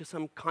into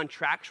some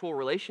contractual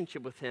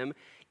relationship with him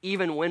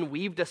even when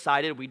we've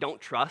decided we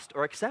don't trust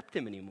or accept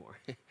him anymore.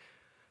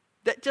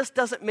 That just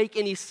doesn't make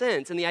any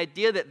sense. And the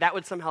idea that that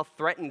would somehow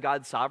threaten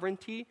God's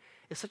sovereignty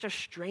is such a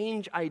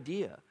strange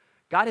idea.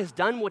 God has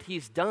done what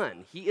he's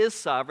done. He is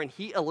sovereign.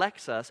 He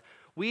elects us.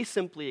 We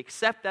simply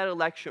accept that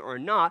election or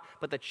not,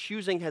 but the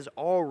choosing has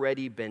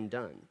already been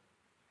done.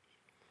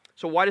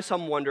 So why do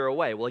some wander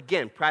away? Well,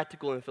 again,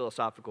 practical and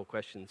philosophical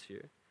questions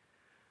here.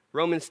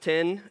 Romans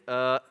 10,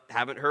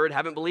 haven't heard,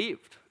 haven't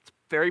believed. It's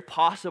very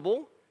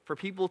possible for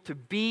people to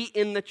be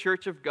in the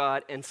church of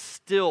God and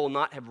still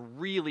not have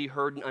really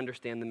heard and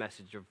understand the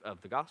message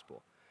of the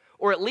gospel,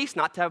 or at least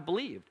not to have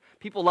believed.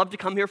 People love to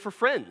come here for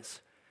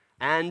friends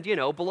and,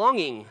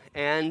 belonging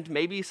and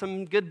maybe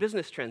some good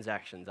business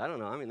transactions. I don't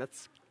know. I mean,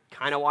 that's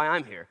kind of why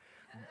I'm here.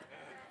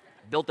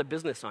 built a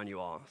business on you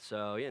all,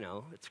 so,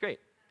 it's great.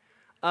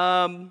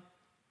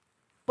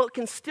 But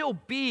can still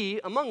be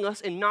among us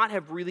and not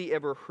have really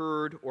ever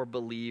heard or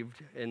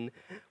believed. And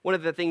one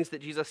of the things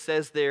that Jesus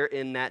says there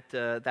in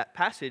that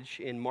passage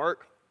in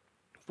Mark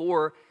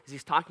 4 is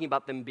he's talking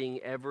about them being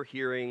ever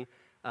hearing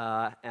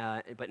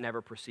but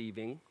never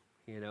perceiving,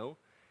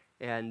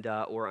 and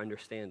or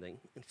understanding.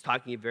 It's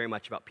talking very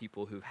much about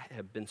people who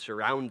have been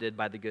surrounded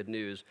by the good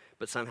news,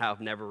 but somehow have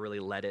never really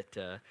let it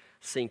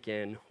sink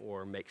in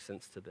or make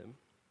sense to them.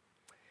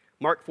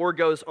 Mark 4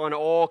 goes on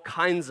all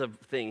kinds of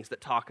things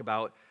that talk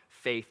about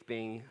faith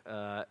being,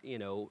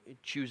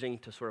 choosing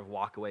to sort of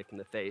walk away from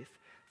the faith.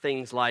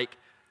 Things like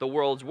the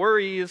world's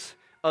worries,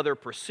 other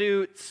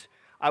pursuits.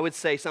 I would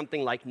say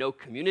something like no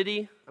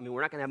community. I mean,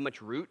 we're not going to have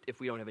much root if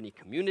we don't have any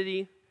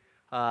community.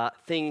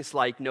 Things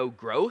like no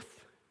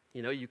growth.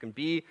 You can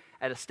be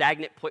at a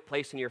stagnant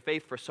place in your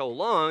faith for so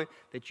long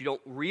that you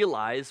don't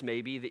realize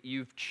maybe that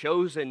you've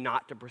chosen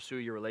not to pursue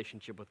your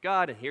relationship with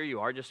God, and here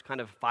you are just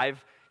kind of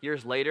 5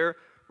 years later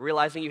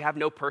realizing you have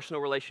no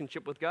personal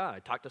relationship with God. I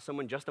talked to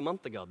someone just a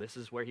month ago. This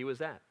is where he was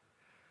at.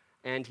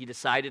 And he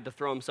decided to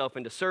throw himself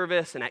into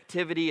service and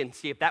activity and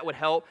see if that would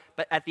help.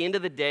 But at the end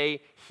of the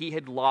day, he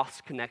had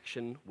lost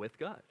connection with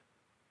God.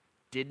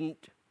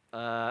 Didn't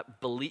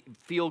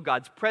feel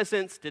God's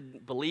presence,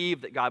 didn't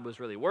believe that God was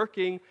really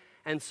working.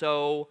 And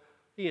so,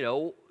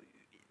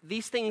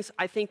 these things,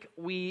 I think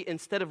we,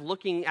 instead of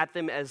looking at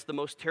them as the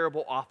most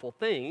terrible, awful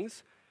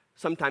things,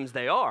 sometimes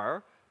they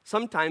are.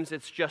 Sometimes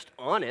it's just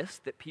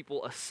honest that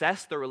people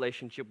assess their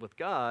relationship with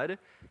God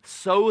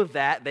so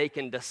that they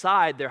can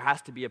decide there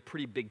has to be a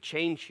pretty big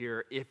change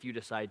here if you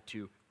decide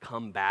to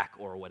come back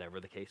or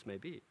whatever the case may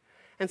be.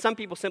 And some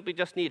people simply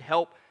just need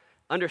help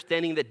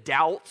understanding that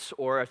doubts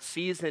or a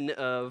season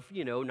of,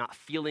 not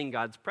feeling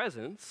God's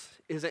presence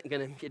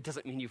it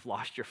doesn't mean you've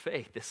lost your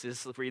faith. This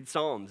is, read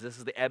Psalms. This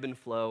is the ebb and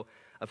flow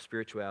of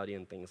spirituality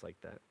and things like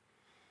that.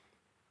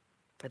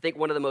 I think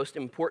one of the most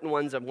important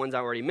ones I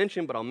already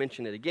mentioned, but I'll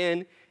mention it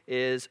again,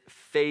 is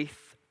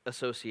faith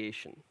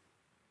association.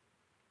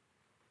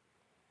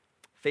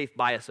 Faith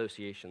by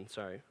association,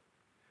 sorry.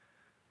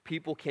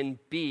 People can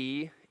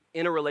be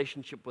in a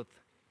relationship with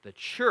the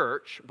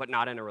church, but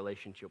not in a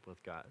relationship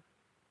with God.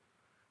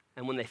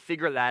 And when they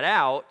figure that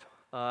out,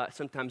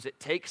 sometimes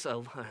it takes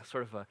a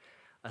sort of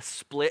a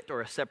split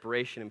or a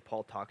separation, and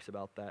Paul talks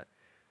about that.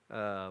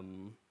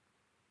 And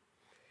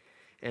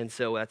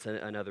so that's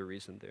another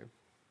reason there.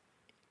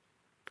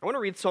 I want to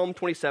read Psalm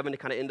 27 to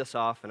kind of end us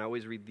off, and I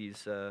always read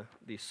these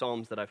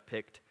psalms that I've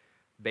picked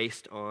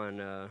based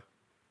on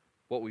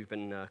what we've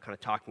been kind of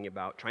talking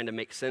about, trying to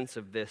make sense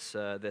of this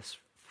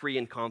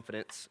freedom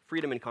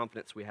and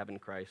confidence we have in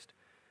Christ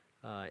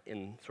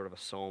in sort of a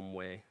psalm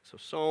way. So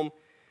Psalm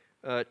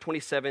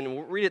 27,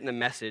 we'll read it in the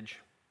Message,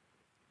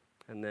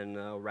 and then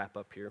I'll wrap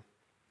up here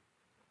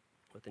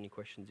with any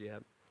questions you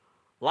have.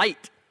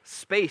 Light,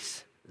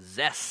 space,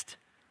 zest.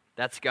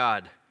 That's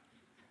God.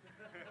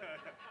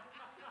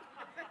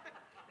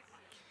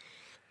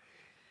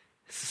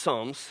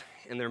 Psalms,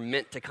 and they're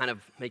meant to kind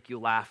of make you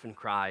laugh and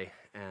cry.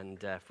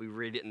 And if we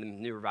read it in the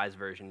New Revised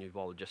Version, you'll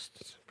all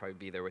just probably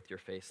be there with your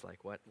face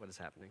like, what is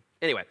happening?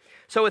 Anyway,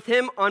 so with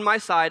him on my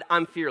side,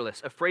 I'm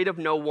fearless, afraid of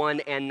no one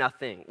and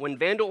nothing. When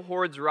vandal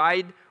hordes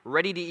ride,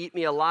 ready to eat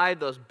me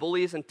alive, those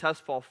bullies and toughs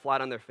fall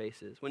flat on their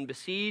faces. When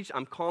besieged,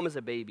 I'm calm as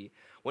a baby.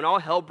 When all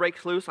hell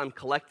breaks loose, I'm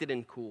collected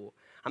and cool.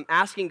 I'm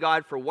asking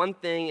God for one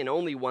thing and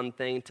only one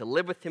thing, to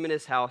live with him in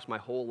his house my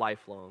whole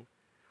life long.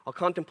 I'll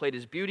contemplate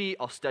his beauty,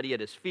 I'll study at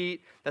his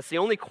feet. That's the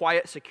only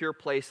quiet, secure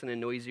place in a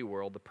noisy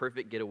world, the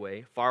perfect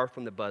getaway, far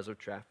from the buzz of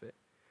traffic.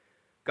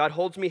 God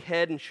holds me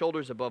head and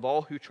shoulders above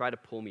all who try to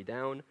pull me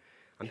down.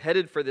 I'm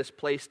headed for this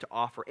place to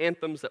offer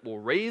anthems that will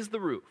raise the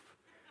roof.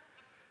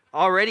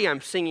 Already I'm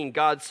singing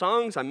God's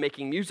songs, I'm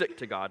making music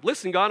to God.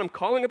 Listen, God, I'm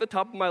calling at the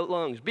top of my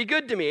lungs. Be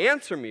good to me,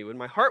 answer me. When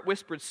my heart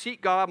whispered,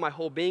 seek God, my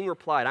whole being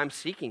replied, I'm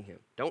seeking him.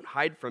 Don't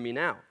hide from me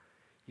now.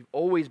 You've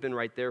always been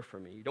right there for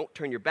me. You don't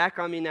turn your back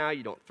on me now.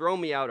 You don't throw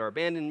me out or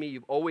abandon me.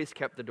 You've always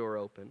kept the door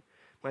open.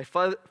 My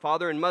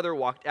father and mother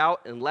walked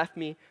out and left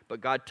me,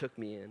 but God took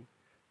me in.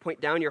 Point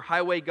down your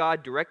highway,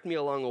 God. Direct me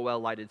along a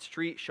well-lighted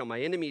street. Show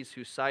my enemies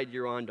whose side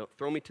you're on. Don't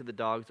throw me to the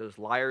dogs, those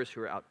liars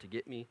who are out to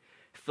get me,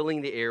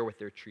 filling the air with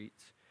their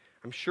treats.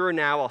 I'm sure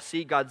now I'll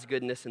see God's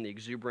goodness in the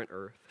exuberant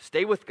earth.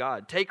 Stay with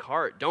God. Take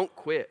heart. Don't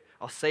quit.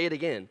 I'll say it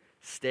again.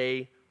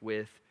 Stay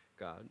with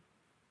God.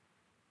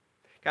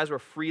 Guys, we're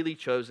freely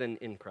chosen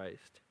in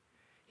Christ.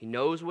 He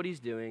knows what he's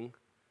doing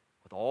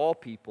with all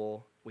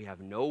people. We have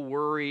no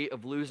worry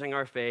of losing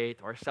our faith,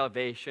 our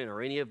salvation,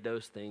 or any of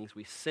those things.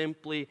 We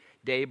simply,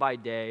 day by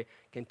day,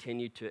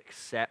 continue to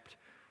accept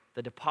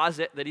the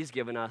deposit that he's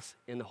given us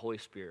in the Holy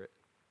Spirit.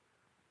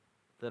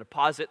 The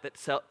deposit that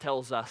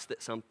tells us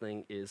that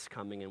something is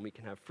coming, and we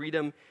can have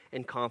freedom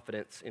and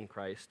confidence in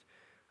Christ,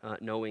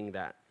 knowing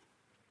that.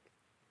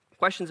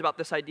 Questions about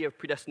this idea of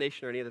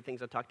predestination or any other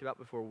things I talked about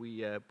before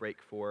we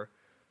break for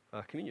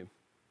communion?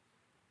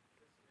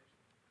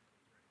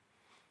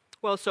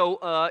 Well,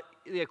 so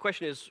the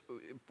question is,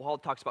 Paul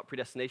talks about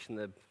predestination.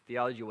 The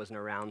theology wasn't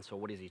around, so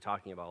what is he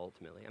talking about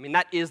ultimately? I mean,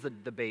 that is the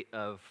debate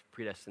of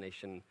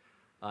predestination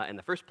in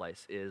the first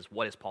place, is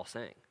what is Paul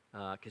saying?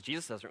 Because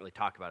Jesus doesn't really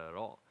talk about it at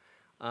all.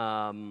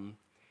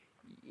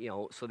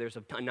 So there's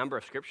a number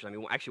of scriptures. I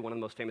mean, actually, one of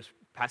the most famous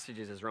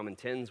passages is Romans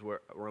 10,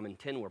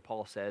 where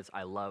Paul says,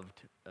 I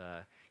loved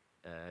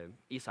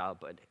Esau,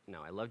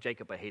 I loved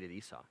Jacob, but hated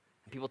Esau.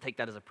 And people take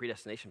that as a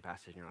predestination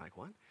passage, and you're like,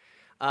 what?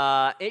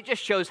 It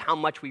just shows how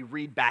much we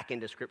read back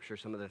into Scripture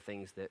some of the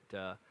things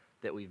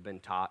that we've been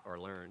taught or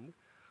learned.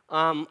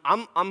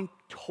 I'm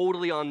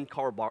totally on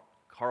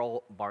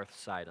Karl Barth's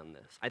side on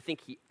this. I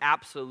think he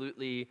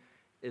absolutely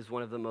is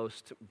one of the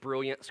most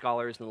brilliant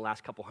scholars in the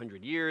last couple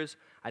hundred years.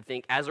 I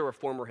think as a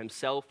reformer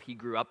himself, he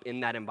grew up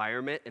in that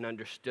environment and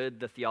understood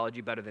the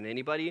theology better than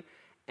anybody,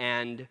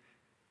 and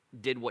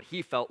did what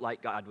he felt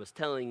like God was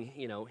telling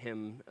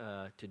him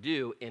to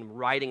do in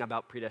writing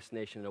about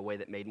predestination in a way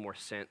that made more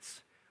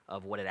sense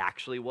of what it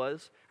actually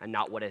was and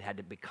not what it had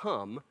to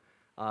become,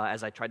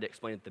 as I tried to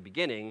explain at the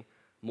beginning,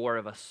 more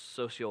of a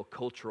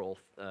socio-cultural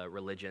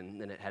religion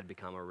than it had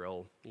become a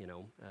real,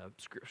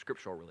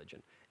 scriptural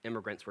religion.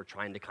 Immigrants were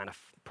trying to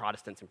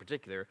Protestants in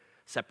particular,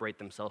 separate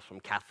themselves from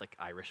Catholic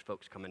Irish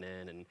folks coming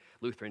in and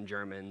Lutheran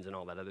Germans and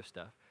all that other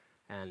stuff.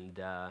 And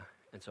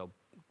so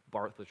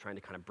Barth was trying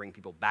to bring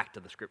people back to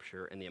the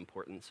Scripture and the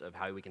importance of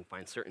how we can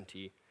find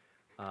certainty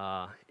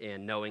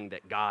in knowing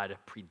that God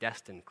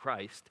predestined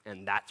Christ,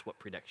 and that's what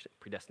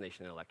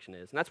predestination and election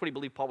is. And that's what he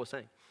believed Paul was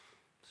saying.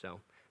 So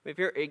if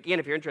you're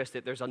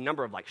interested, there's a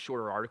number of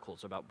shorter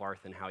articles about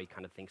Barth and how he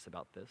thinks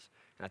about this.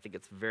 And I think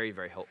it's very,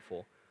 very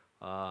helpful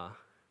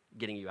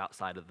getting you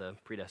outside of the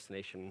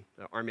predestination,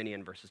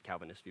 Arminian versus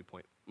Calvinist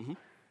viewpoint.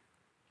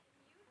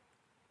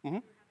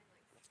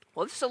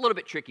 Well, this is a little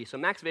bit tricky. So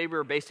Max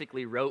Weber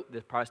basically wrote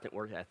the Protestant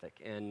work ethic.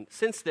 And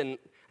since then,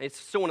 it's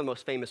still one of the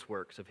most famous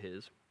works of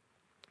his.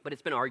 But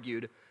it's been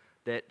argued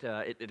that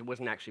it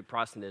wasn't actually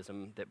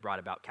Protestantism that brought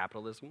about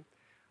capitalism.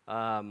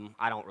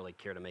 I don't really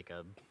care to make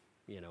not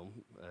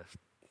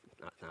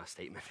a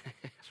statement.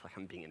 It's like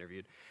I'm being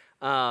interviewed.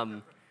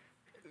 Have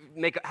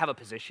a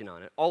position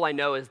on it. All I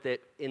know is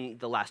that in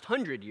the last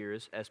 100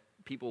 years, as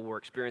people were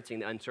experiencing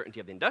the uncertainty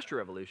of the Industrial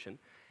Revolution,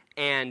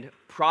 and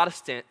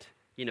Protestant,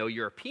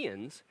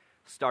 Europeans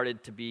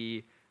started to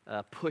be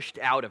pushed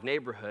out of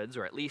neighborhoods,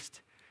 or at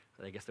least,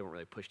 I guess they weren't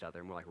really pushed out, they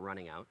were more like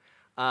running out,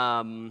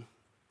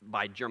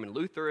 by German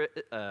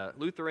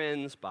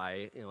Lutherans,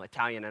 by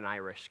Italian and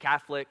Irish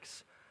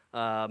Catholics.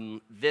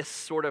 This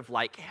sort of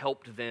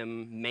helped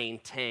them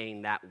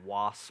maintain that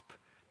WASP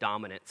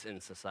dominance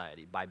in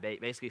society by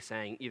basically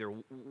saying either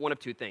one of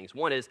two things.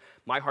 One is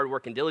my hard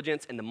work and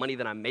diligence and the money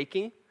that I'm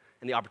making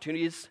and the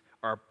opportunities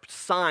are a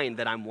sign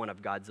that I'm one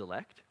of God's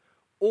elect,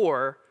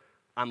 or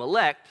I'm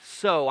elect,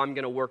 so I'm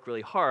going to work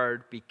really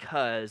hard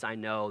because I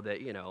know that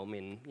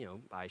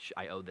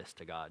I owe this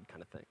to God,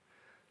 kind of thing.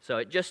 So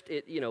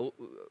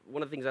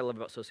one of the things I love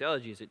about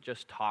sociology is it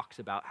just talks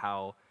about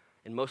how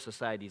in most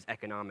societies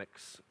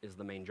economics is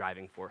the main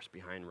driving force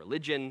behind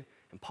religion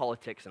and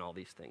politics and all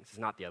these things. It's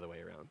not the other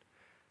way around.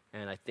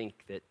 And I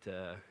think that,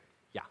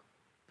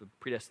 the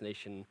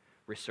predestination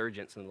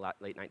resurgence in the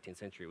late 19th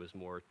century was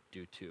more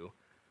due to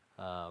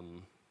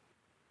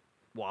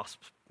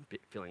WASPs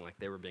feeling like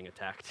they were being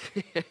attacked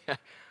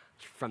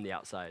from the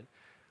outside.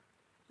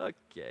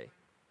 Okay.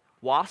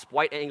 WASP,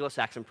 White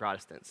Anglo-Saxon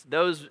Protestants.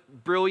 Those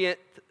brilliant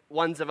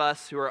ones of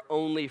us who are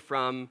only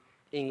from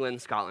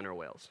England, Scotland, or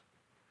Wales.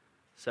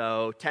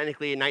 So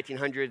technically in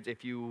 1900s,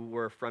 if you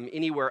were from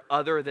anywhere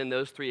other than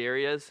those three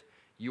areas,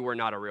 you were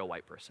not a real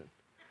white person.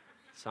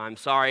 So I'm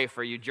sorry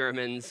for you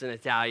Germans and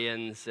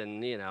Italians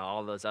and,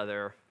 all those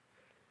other,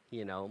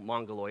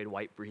 Mongoloid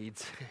white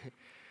breeds.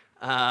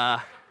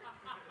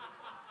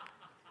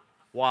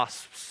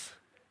 WASPs,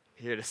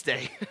 here to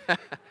stay.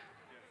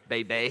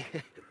 Bay.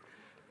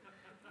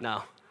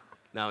 No,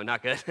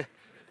 not good.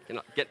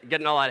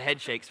 Getting a lot of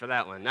head shakes for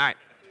that one. All right,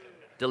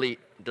 delete.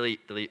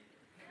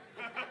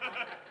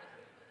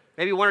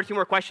 Maybe one or two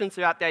more questions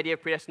about the idea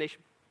of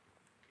predestination?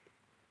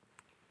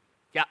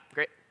 Yeah,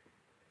 great.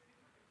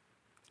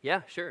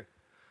 Yeah, sure.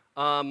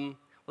 Well,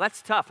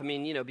 that's tough. I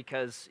mean,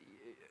 because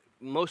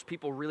most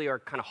people really are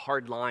kind of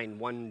hard line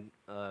one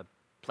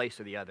place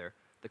or the other.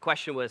 The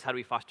question was, how do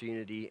we foster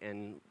unity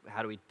and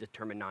how do we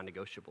determine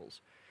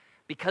non-negotiables?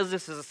 Because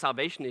this is a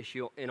salvation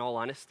issue, in all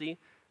honesty,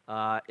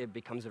 it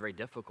becomes a very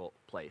difficult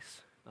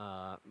place.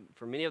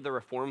 For many of the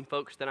Reform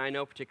folks that I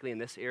know, particularly in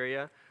this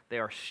area, they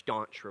are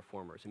staunch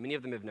Reformers. And many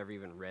of them have never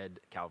even read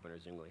Calvin or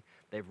Zwingli.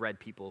 They've read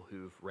people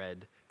who've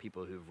read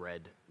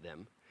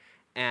them.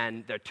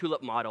 And their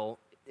tulip model,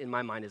 in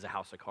my mind, is a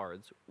house of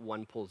cards.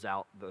 One pulls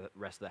out, the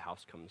rest of the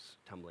house comes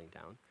tumbling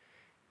down.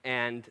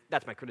 And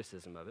that's my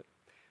criticism of it.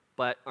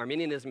 But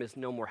Arminianism is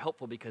no more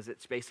helpful because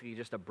it's basically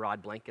just a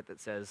broad blanket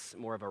that says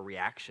more of a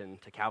reaction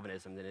to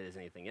Calvinism than it is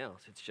anything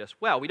else. It's just,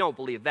 well, we don't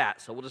believe that,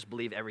 so we'll just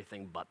believe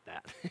everything but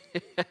that.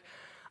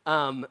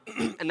 And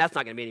that's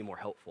not going to be any more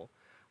helpful.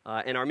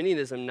 And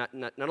Arminianism,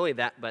 not only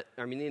that, but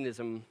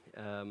Arminianism,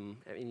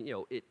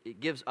 it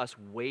gives us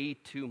way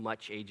too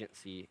much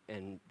agency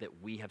and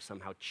that we have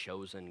somehow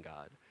chosen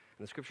God.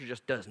 And the scripture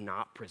just does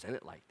not present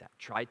it like that.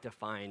 Try to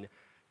find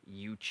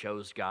you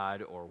chose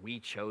God or we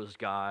chose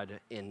God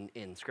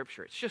in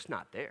scripture. It's just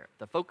not there.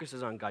 The focus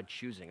is on God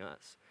choosing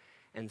us.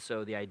 And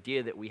so the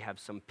idea that we have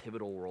some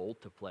pivotal role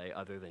to play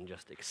other than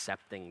just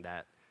accepting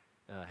that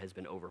has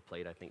been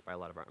overplayed, I think, by a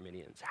lot of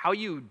Arminians. How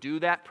you do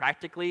that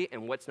practically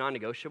and what's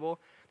non-negotiable,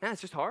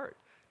 it's just hard.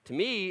 To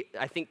me,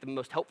 I think the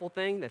most helpful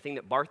thing, the thing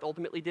that Barth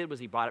ultimately did, was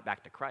he brought it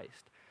back to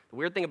Christ. The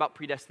weird thing about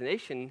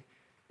predestination,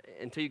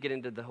 until you get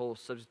into the whole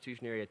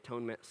substitutionary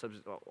atonement,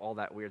 all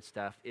that weird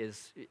stuff,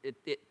 is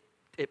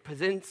it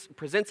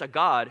presents a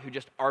God who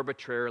just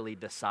arbitrarily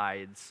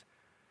decides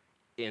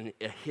in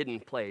a hidden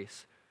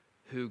place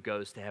who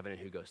goes to heaven and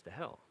who goes to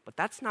hell. But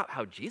that's not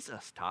how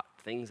Jesus taught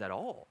things at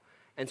all.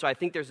 And so I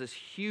think there's this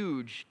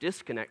huge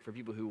disconnect for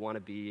people who want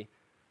to be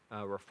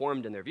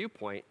reformed in their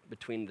viewpoint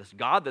between this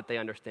God that they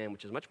understand,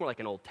 which is much more like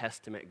an Old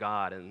Testament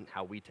God and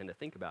how we tend to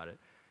think about it,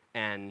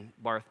 and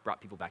Barth brought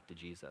people back to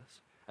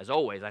Jesus. As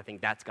always, I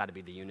think that's got to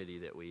be the unity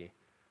that we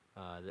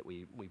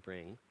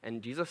bring.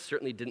 And Jesus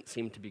certainly didn't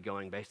seem to be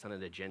going based on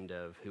an agenda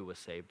of who was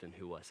saved and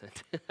who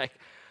wasn't.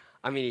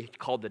 He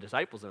called the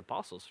disciples and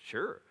apostles,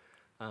 sure.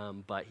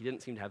 But he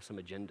didn't seem to have some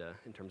agenda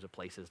in terms of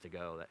places to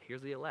go, that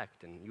here's the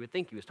elect. And you would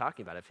think he was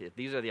talking about if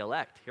these are the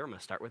elect, here I'm going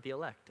to start with the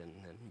elect and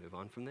move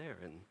on from there.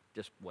 And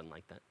just wasn't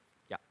like that.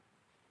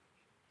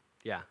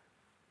 Yeah.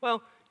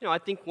 Well, I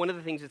think one of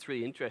the things that's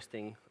really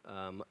interesting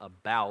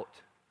about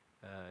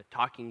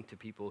talking to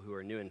people who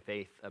are new in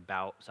faith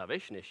about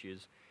salvation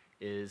issues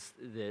is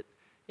that,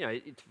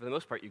 for the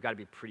most part, you've got to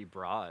be pretty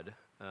broad.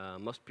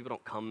 Most people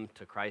don't come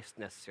to Christ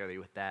necessarily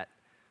with that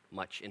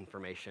much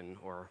information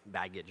or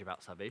baggage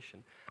about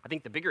salvation. I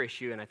think the bigger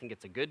issue, and I think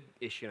it's a good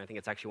issue, and I think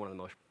it's actually one of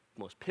the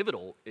most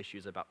pivotal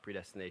issues about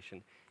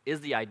predestination,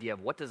 is the idea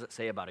of what does it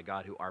say about a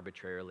God who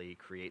arbitrarily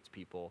creates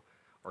people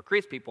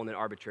and then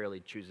arbitrarily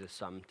chooses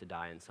some to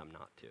die and some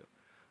not to.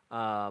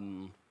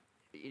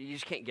 You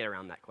just can't get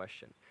around that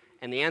question.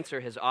 And the answer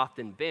has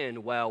often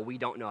been, well, we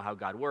don't know how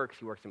God works.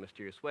 He works in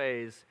mysterious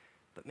ways.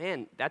 But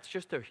man, that's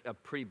just a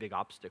pretty big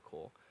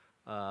obstacle.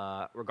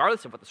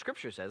 Regardless of what the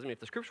scripture says.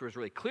 If the scripture was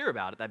really clear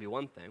about it, that'd be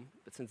one thing.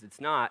 But since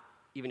it's not,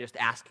 even just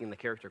asking the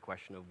character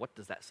question of what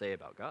does that say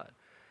about God?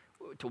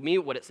 To me,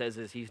 what it says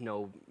is he's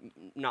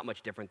not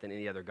much different than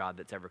any other God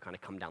that's ever kind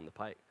of come down the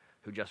pike,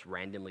 who just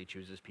randomly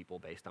chooses people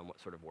based on what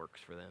sort of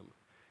works for them.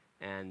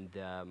 And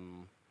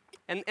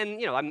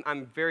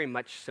I'm very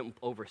much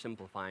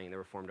oversimplifying the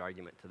Reformed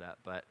argument to that.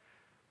 But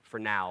for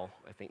now,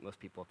 I think most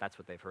people, if that's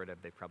what they've heard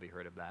of, they've probably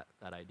heard of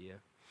that idea.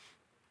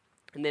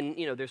 And then,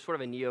 there's sort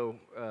of a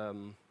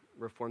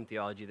neo-Reformed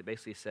theology that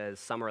basically says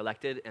some are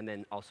elected and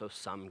then also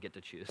some get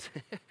to choose.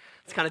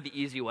 It's kind of the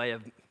easy way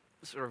of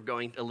sort of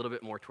going a little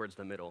bit more towards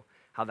the middle.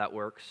 How that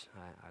works,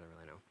 I don't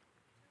really know.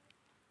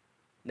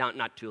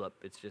 Not Tulip.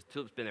 It's just,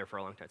 Tulip's been there for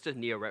a long time. It's just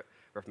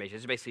neo-Reformation.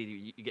 It's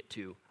basically you get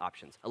two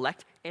options,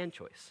 elect and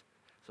choice.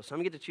 So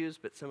some get to choose,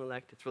 but some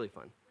elect. It's really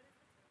fun.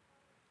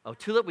 Oh,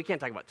 Tulip, we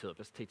can't talk about Tulip.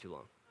 It'll take too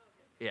long.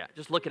 Yeah,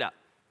 just look it up.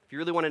 If you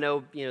really want to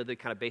know, the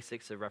kind of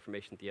basics of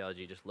Reformation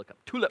theology, just look up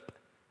tulip,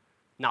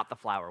 not the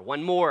flower.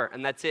 One more,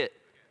 and that's it.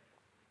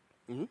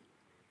 Mm-hmm.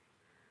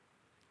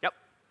 Yep.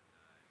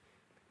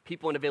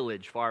 People in a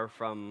village far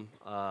from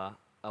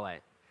away.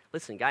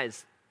 Listen,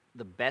 guys,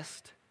 the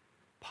best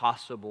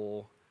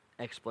possible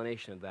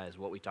explanation of that is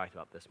what we talked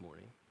about this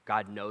morning.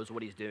 God knows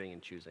what he's doing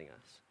in choosing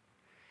us.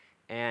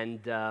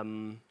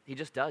 And he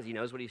just does. He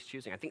knows what he's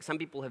choosing. I think some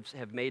people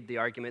have made the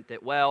argument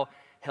that, well,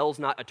 hell's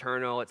not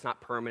eternal, it's not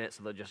permanent,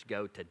 so they'll just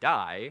go to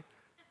die.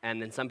 And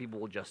then some people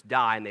will just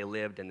die, and they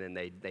lived, and then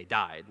they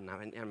died.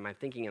 And my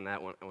thinking in that,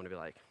 I want to be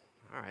like,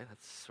 all right,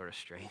 that's sort of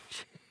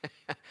strange.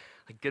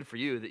 Good for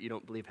you that you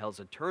don't believe hell's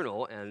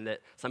eternal and that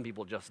some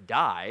people just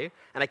die.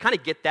 And I kind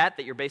of get that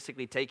you're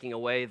basically taking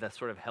away the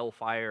sort of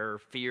hellfire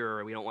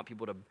fear. We don't want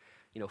people to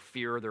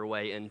fear their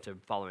way into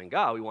following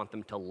God. We want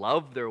them to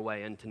love their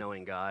way into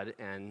knowing God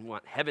and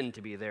want heaven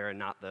to be there and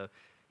not the,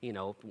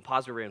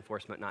 positive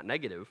reinforcement, not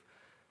negative.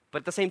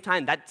 But at the same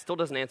time, that still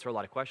doesn't answer a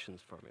lot of questions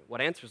for me. What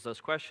answers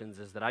those questions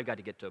is that I've got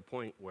to get to a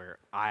point where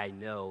I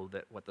know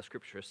that what the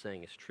scripture is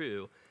saying is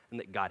true and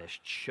that God has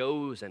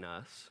chosen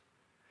us.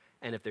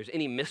 And if there's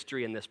any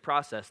mystery in this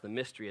process, the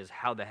mystery is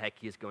how the heck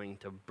he's going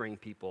to bring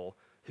people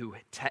who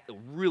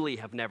really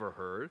have never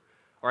heard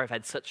or have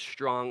had such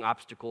strong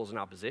obstacles and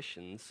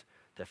oppositions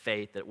to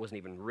faith that it wasn't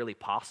even really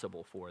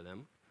possible for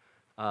them.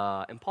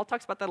 And Paul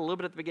talks about that a little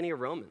bit at the beginning of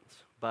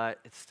Romans, but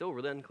it's still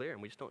really unclear,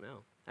 and we just don't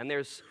know. And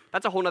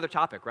that's a whole other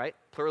topic, right?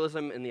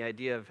 Pluralism and the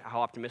idea of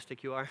how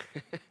optimistic you are.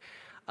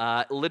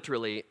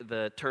 Literally,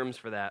 the terms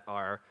for that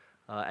are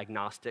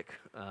agnostic,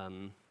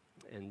 and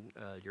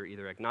you're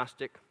either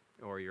agnostic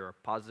or you're a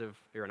positive,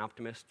 you're an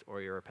optimist,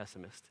 or you're a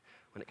pessimist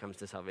when it comes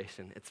to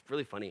salvation. It's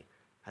really funny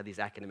how these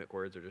academic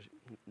words are just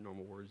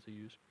normal words to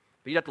use.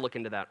 But you'd have to look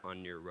into that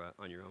on your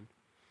own.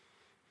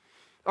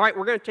 All right,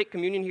 we're going to take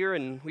communion here,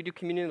 and we do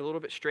communion a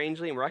little bit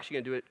strangely, and we're actually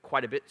going to do it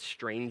quite a bit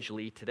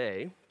strangely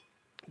today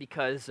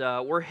because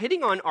we're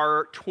hitting on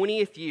our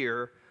 20th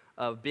year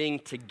of being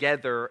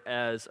together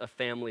as a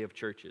family of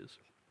churches.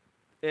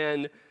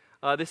 And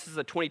this is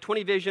a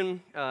 2020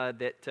 vision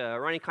that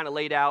Ronnie kind of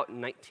laid out in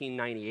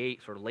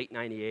 1998, sort of late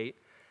 98.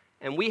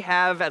 And we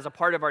have, as a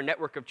part of our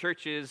network of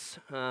churches,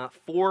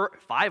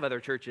 5 other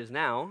churches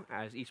now,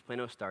 as East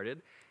Plano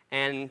started,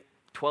 and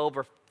 12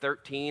 or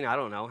 13, I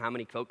don't know how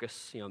many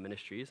focus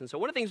ministries. And so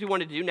one of the things we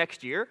want to do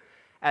next year,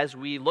 as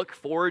we look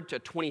forward to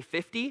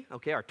 2050,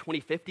 okay, our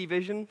 2050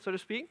 vision, so to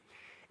speak,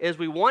 is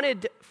we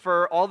wanted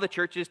for all the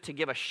churches to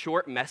give a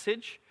short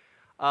message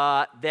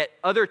that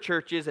other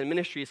churches and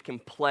ministries can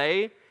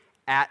play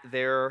at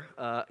their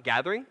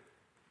gathering,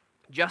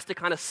 just to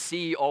kind of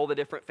see all the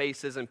different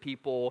faces and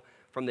people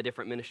from the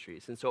different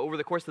ministries. And so over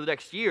the course of the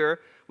next year,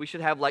 we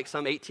should have like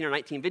some 18 or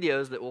 19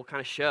 videos that we'll kind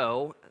of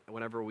show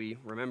whenever we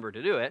remember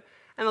to do it.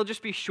 And they'll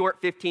just be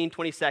short, 15,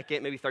 20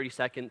 second, maybe 30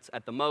 seconds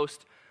at the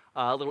most,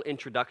 little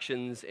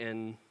introductions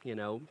and,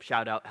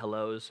 shout out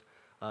hellos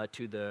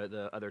to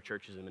the other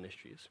churches and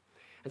ministries.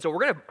 And so we're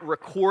going to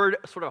record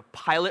sort of a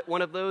pilot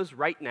one of those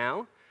right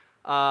now.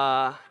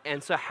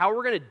 And so how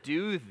we're going to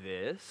do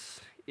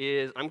this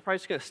is I'm probably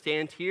just going to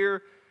stand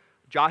here.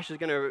 Josh is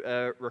going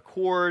to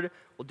record.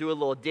 We'll do a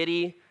little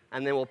ditty,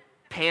 and then we'll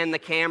pan the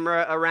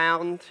camera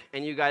around,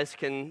 and you guys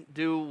can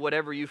do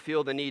whatever you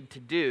feel the need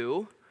to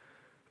do.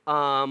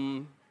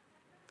 And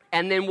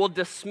then we'll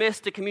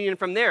dismiss the communion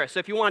from there. So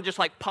if you want to just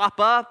like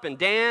pop up and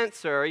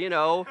dance or,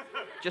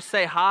 just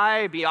say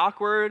hi, be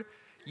awkward,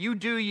 you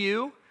do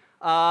you.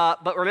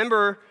 But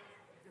remember,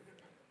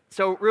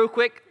 so real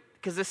quick,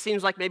 because this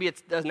seems like maybe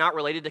it's not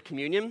related to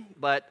communion,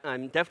 but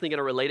I'm definitely going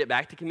to relate it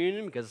back to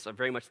communion because I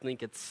very much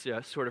think it's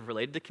sort of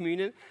related to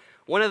communion.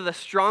 One of the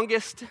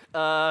strongest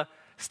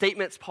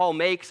statements Paul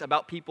makes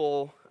about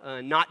people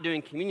not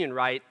doing communion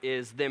right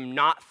is them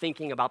not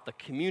thinking about the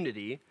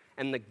community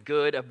and the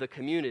good of the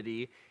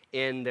community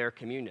in their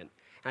communion.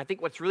 And I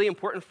think what's really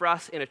important for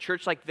us in a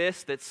church like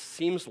this that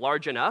seems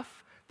large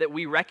enough that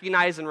we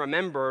recognize and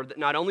remember that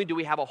not only do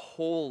we have a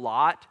whole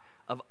lot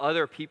of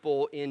other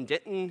people in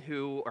Denton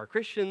who are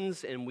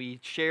Christians and we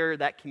share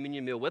that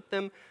communion meal with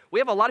them, we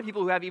have a lot of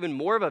people who have even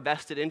more of a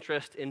vested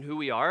interest in who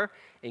we are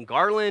in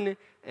Garland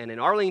and in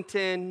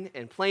Arlington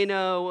and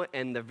Plano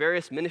and the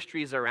various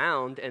ministries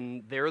around,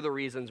 and they're the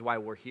reasons why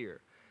we're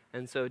here.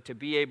 And so to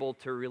be able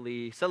to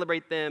really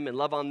celebrate them and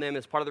love on them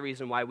is part of the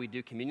reason why we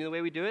do communion the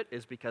way we do it,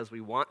 is because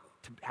we want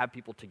to have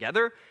people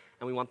together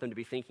and we want them to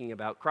be thinking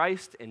about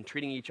Christ and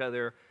treating each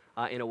other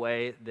in a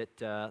way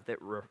that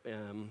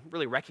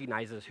really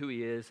recognizes who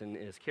he is and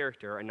his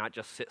character, and not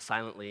just sit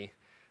silently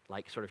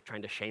like sort of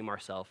trying to shame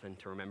ourselves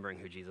into remembering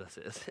who Jesus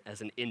is as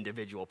an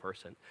individual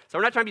person. So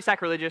we're not trying to be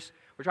sacrilegious.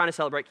 We're trying to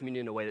celebrate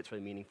communion in a way that's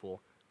really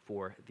meaningful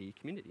for the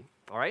community.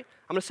 All right?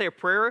 I'm going to say a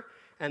prayer,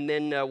 and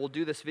then we'll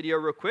do this video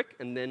real quick,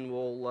 and then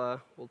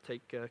we'll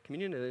take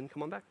communion and then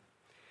come on back.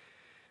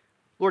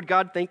 Lord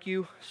God, thank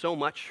you so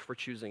much for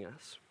choosing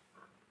us.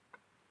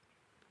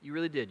 You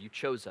really did. You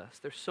chose us.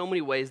 There's so many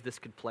ways this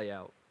could play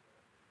out.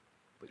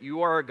 But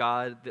you are a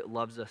God that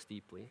loves us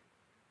deeply.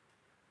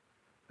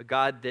 A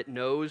God that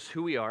knows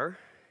who we are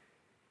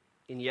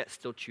and yet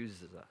still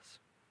chooses us.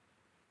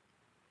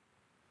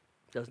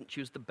 Doesn't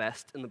choose the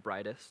best and the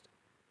brightest,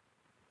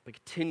 but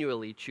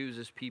continually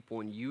chooses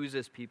people and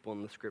uses people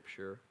in the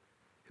Scripture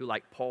who,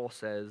 like Paul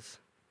says,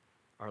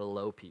 are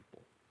low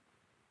people.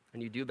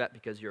 And you do that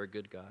because you're a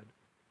good God.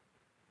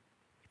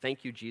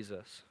 Thank you,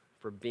 Jesus,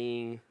 for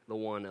being the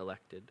one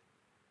elected,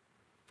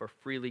 for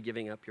freely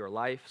giving up your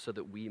life so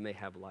that we may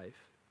have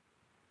life.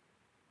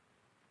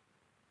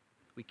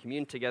 We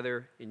commune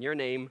together in your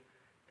name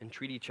and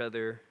treat each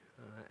other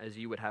as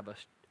you would have us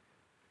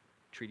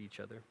treat each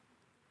other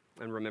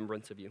in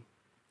remembrance of you.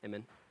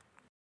 Amen.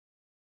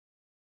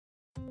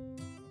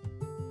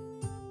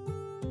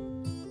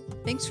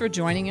 Thanks for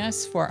joining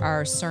us for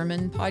our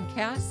sermon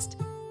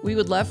podcast. We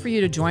would love for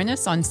you to join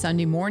us on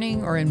Sunday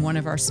morning or in one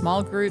of our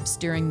small groups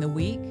during the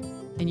week.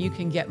 And you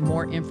can get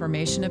more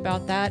information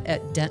about that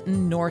at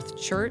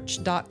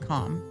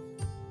dentonnorthchurch.com.